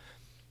worked out.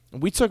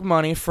 We took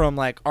money from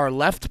like our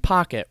left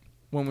pocket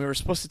when we were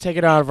supposed to take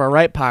it out of our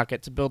right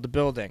pocket to build the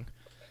building.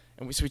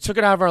 And so we took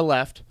it out of our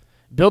left,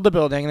 build the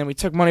building, and then we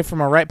took money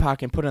from our right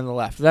pocket and put it in the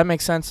left. Does that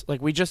make sense?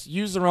 Like, we just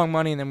used the wrong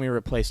money and then we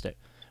replaced it.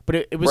 But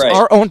it was right.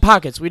 Our own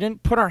pockets. We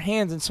didn't put our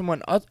hands in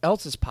someone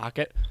else's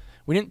pocket.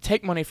 We didn't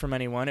take money from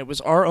anyone. It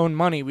was our own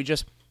money. We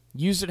just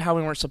used it how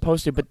we weren't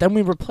supposed to, but then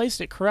we replaced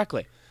it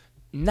correctly.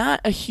 Not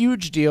a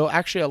huge deal.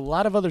 Actually, a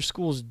lot of other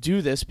schools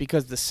do this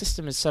because the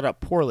system is set up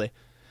poorly.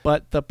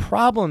 But the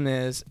problem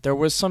is there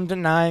was some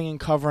denying and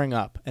covering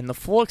up, and the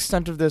full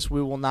extent of this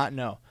we will not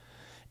know.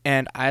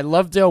 And I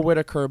love Dale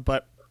Whitaker,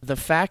 but the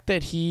fact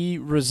that he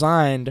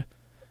resigned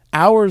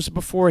hours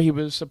before he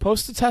was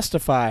supposed to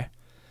testify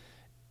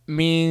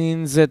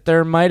means that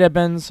there might have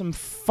been some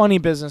funny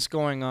business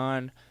going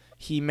on.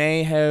 He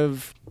may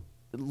have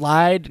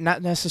lied,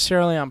 not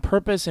necessarily on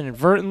purpose,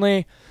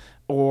 inadvertently,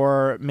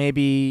 or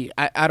maybe,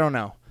 I don't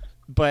know.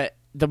 But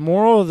the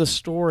moral of the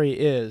story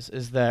is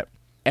that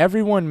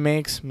everyone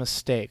makes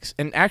mistakes.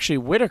 And actually,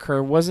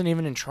 Whitaker wasn't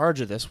even in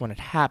charge of this when it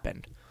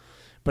happened.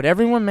 But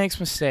everyone makes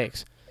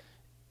mistakes.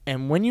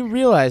 And when you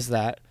realize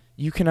that,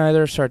 you can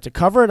either start to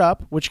cover it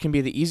up, which can be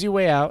the easy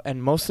way out,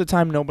 and most of the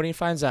time nobody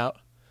finds out,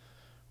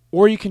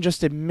 or you can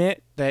just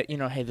admit that,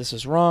 hey, this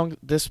is wrong,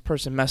 this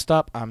person messed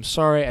up, I'm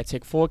sorry, I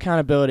take full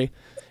accountability.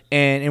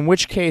 And in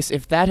which case,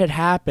 if that had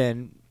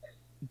happened,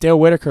 Dale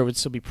Whitaker would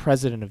still be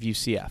president of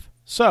UCF.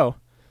 So,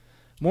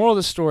 moral of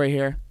the story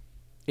here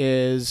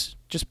is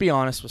just be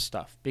honest with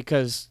stuff,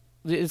 because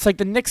it's like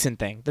the Nixon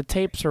thing, the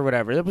tapes or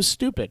whatever. It was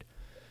stupid.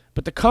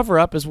 But the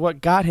cover-up is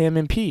what got him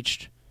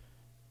impeached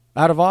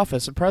out of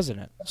office, a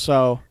president.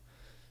 So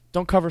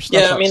don't cover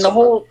stuff up. Yeah, I mean, the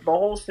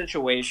whole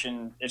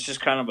situation, it's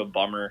just kind of a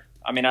bummer.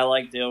 I mean, I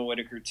like Dale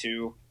Whitaker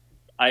too.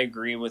 I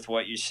agree with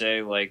what you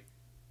say. Like,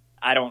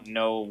 I don't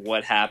know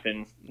what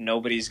happened.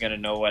 Nobody's going to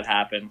know what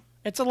happened.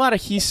 It's a lot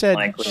of he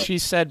said, she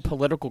said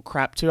political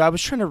crap too. I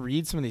was trying to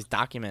read some of these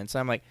documents.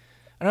 I'm like,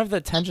 I don't have the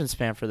attention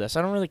span for this.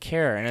 I don't really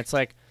care. And it's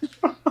like...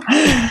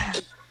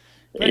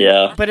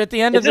 yeah. But at the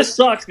end of this... It just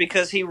sucks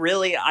because he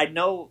really... I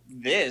know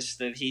this,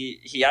 that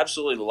he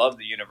absolutely loved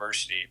the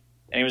university.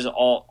 And he was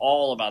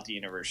all about the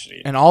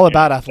university. And all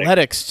about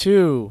athletics,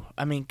 too.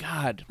 I mean,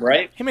 God.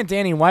 Right? Him and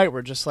Danny White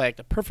were just like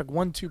the perfect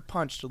 1-2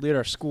 punch to lead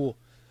our school.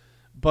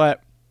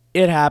 But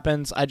it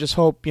happens. I just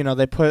hope,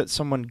 they put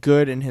someone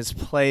good in his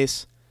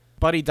place.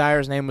 Buddy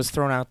Dyer's name was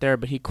thrown out there,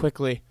 but he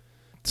quickly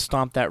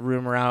stomped that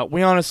rumor out.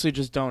 We honestly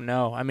just don't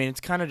know. I mean,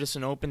 it's kind of just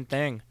an open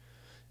thing.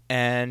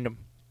 And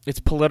it's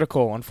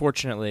political,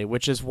 unfortunately,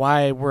 which is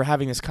why we're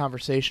having this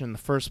conversation in the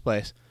first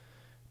place.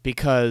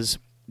 because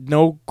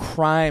no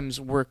crimes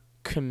were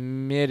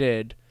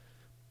committed,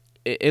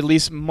 at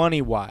least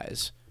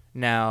money-wise.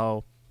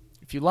 Now,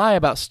 if you lie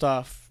about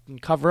stuff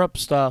and cover up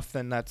stuff,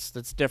 then that's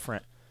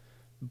different.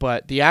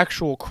 But the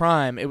actual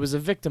crime, it was a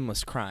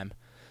victimless crime.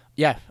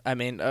 Yeah, I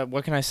mean,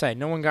 what can I say?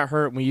 No one got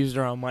hurt. We used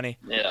our own money.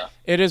 Yeah.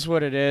 It is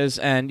what it is,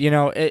 and,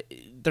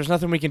 there's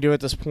nothing we can do at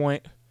this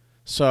point,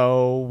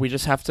 so we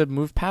just have to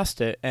move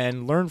past it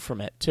and learn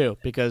from it, too,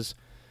 because,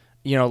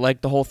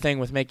 like the whole thing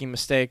with making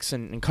mistakes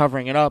and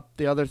covering it up,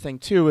 the other thing,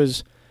 too,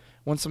 is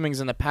when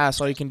something's in the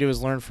past, all you can do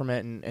is learn from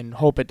it and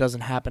hope it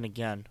doesn't happen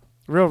again.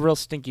 Real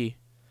stinky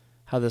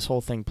how this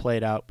whole thing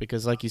played out,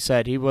 because, like you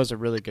said, he was a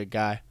really good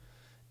guy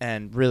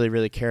and really,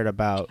 really cared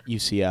about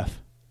UCF.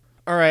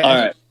 All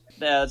right.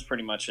 Yeah, that's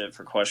pretty much it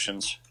for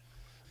questions.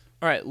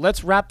 All right,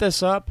 let's wrap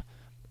this up.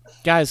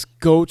 Guys,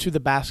 go to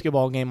the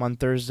basketball game on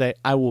Thursday.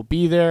 I will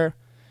be there.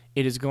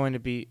 It is going to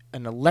be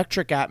an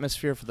electric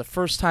atmosphere for the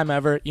first time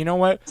ever. You know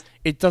what?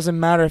 It doesn't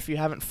matter if you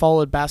haven't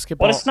followed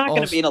basketball. Well, it's not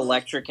going to be an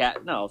electric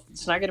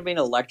it's not going to be an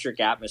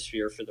electric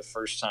atmosphere for the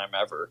first time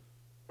ever.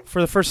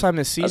 For the first time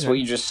this season. That's what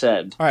you just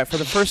said. All right, for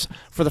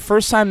the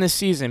first time this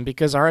season,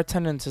 because our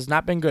attendance has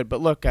not been good.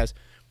 But look, guys,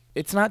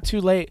 it's not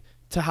too late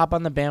to hop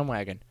on the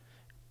bandwagon.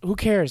 Who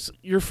cares?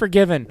 You're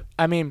forgiven.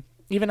 I mean,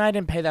 even I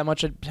didn't pay that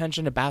much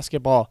attention to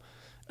basketball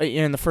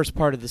in the first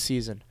part of the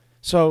season.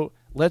 So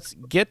let's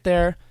get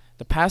there.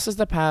 The pass is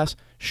the pass.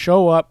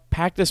 Show up.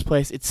 Pack this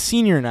place. It's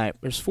senior night.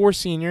 There's 4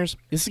 seniors.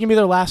 This is going to be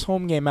their last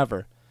home game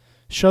ever.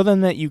 Show them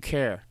that you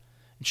care.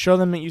 And show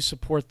them that you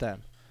support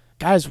them.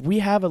 Guys, we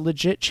have a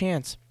legit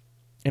chance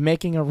in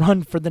making a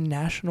run for the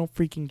national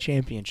freaking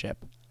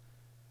championship.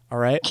 All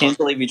right? Can't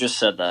believe you just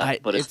said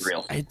that, but it's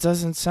real. It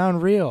doesn't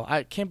sound real.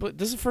 I can't believe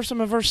this is the first time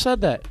I've ever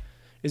said that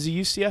as a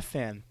UCF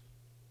fan.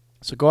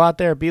 So go out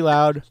there, be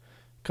loud,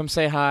 come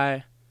say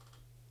hi.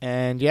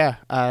 And, yeah,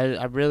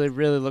 I'm really,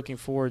 really looking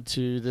forward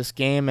to this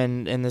game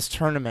and this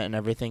tournament and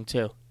everything,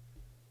 too.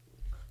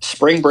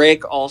 Spring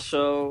break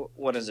also,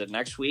 what is it,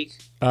 next week?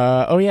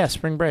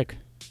 Spring break.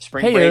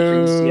 Spring break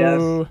for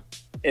UCF.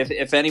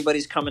 If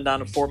anybody's coming down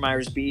to Fort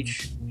Myers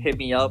Beach, hit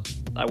me up.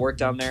 I work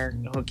down there.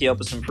 I'll hook you up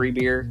with some free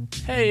beer.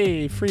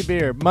 Hey, free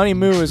beer. Money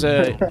Moo is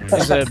a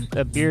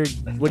beer.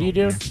 What do you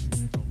do?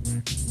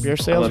 Beer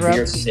sales I'm a rep?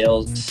 Beer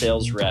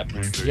sales rep.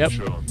 Yep.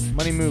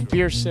 Money Moo,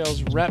 beer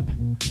sales rep.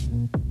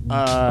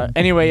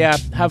 Anyway, yeah,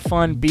 have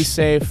fun, be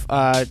safe,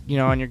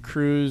 on your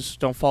cruise.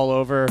 Don't fall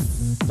over.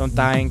 Don't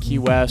die in Key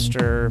West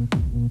or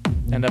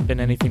end up in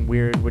anything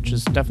weird, which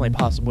is definitely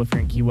possible if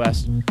you're in Key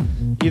West.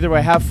 Either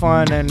way, have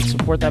fun and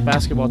support that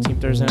basketball team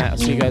Thursday night. I'll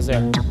see you guys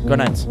there. Go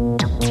Knights.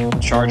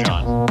 Charge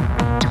on.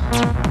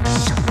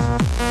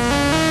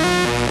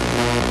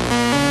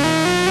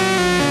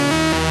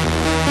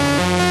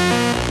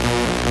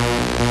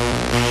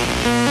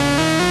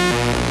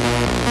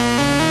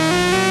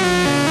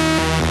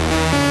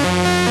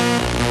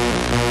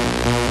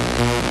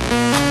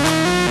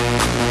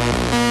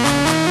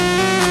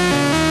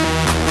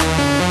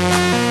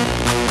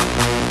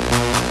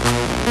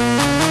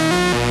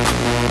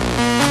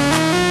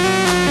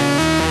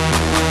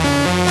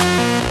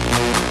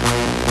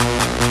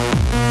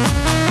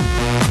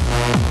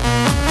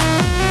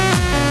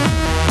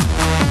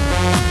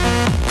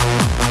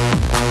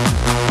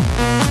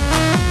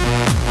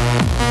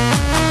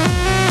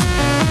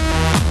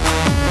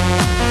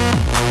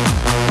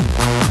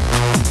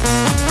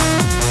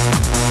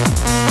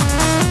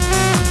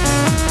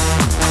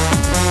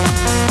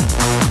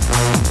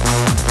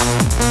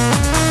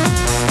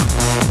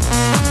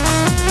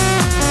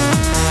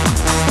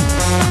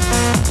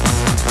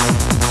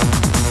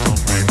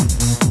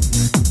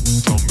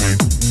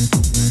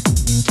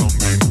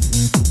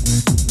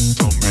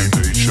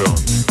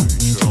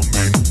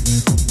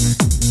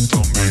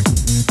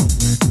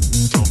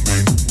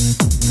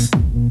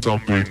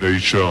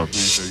 Domination.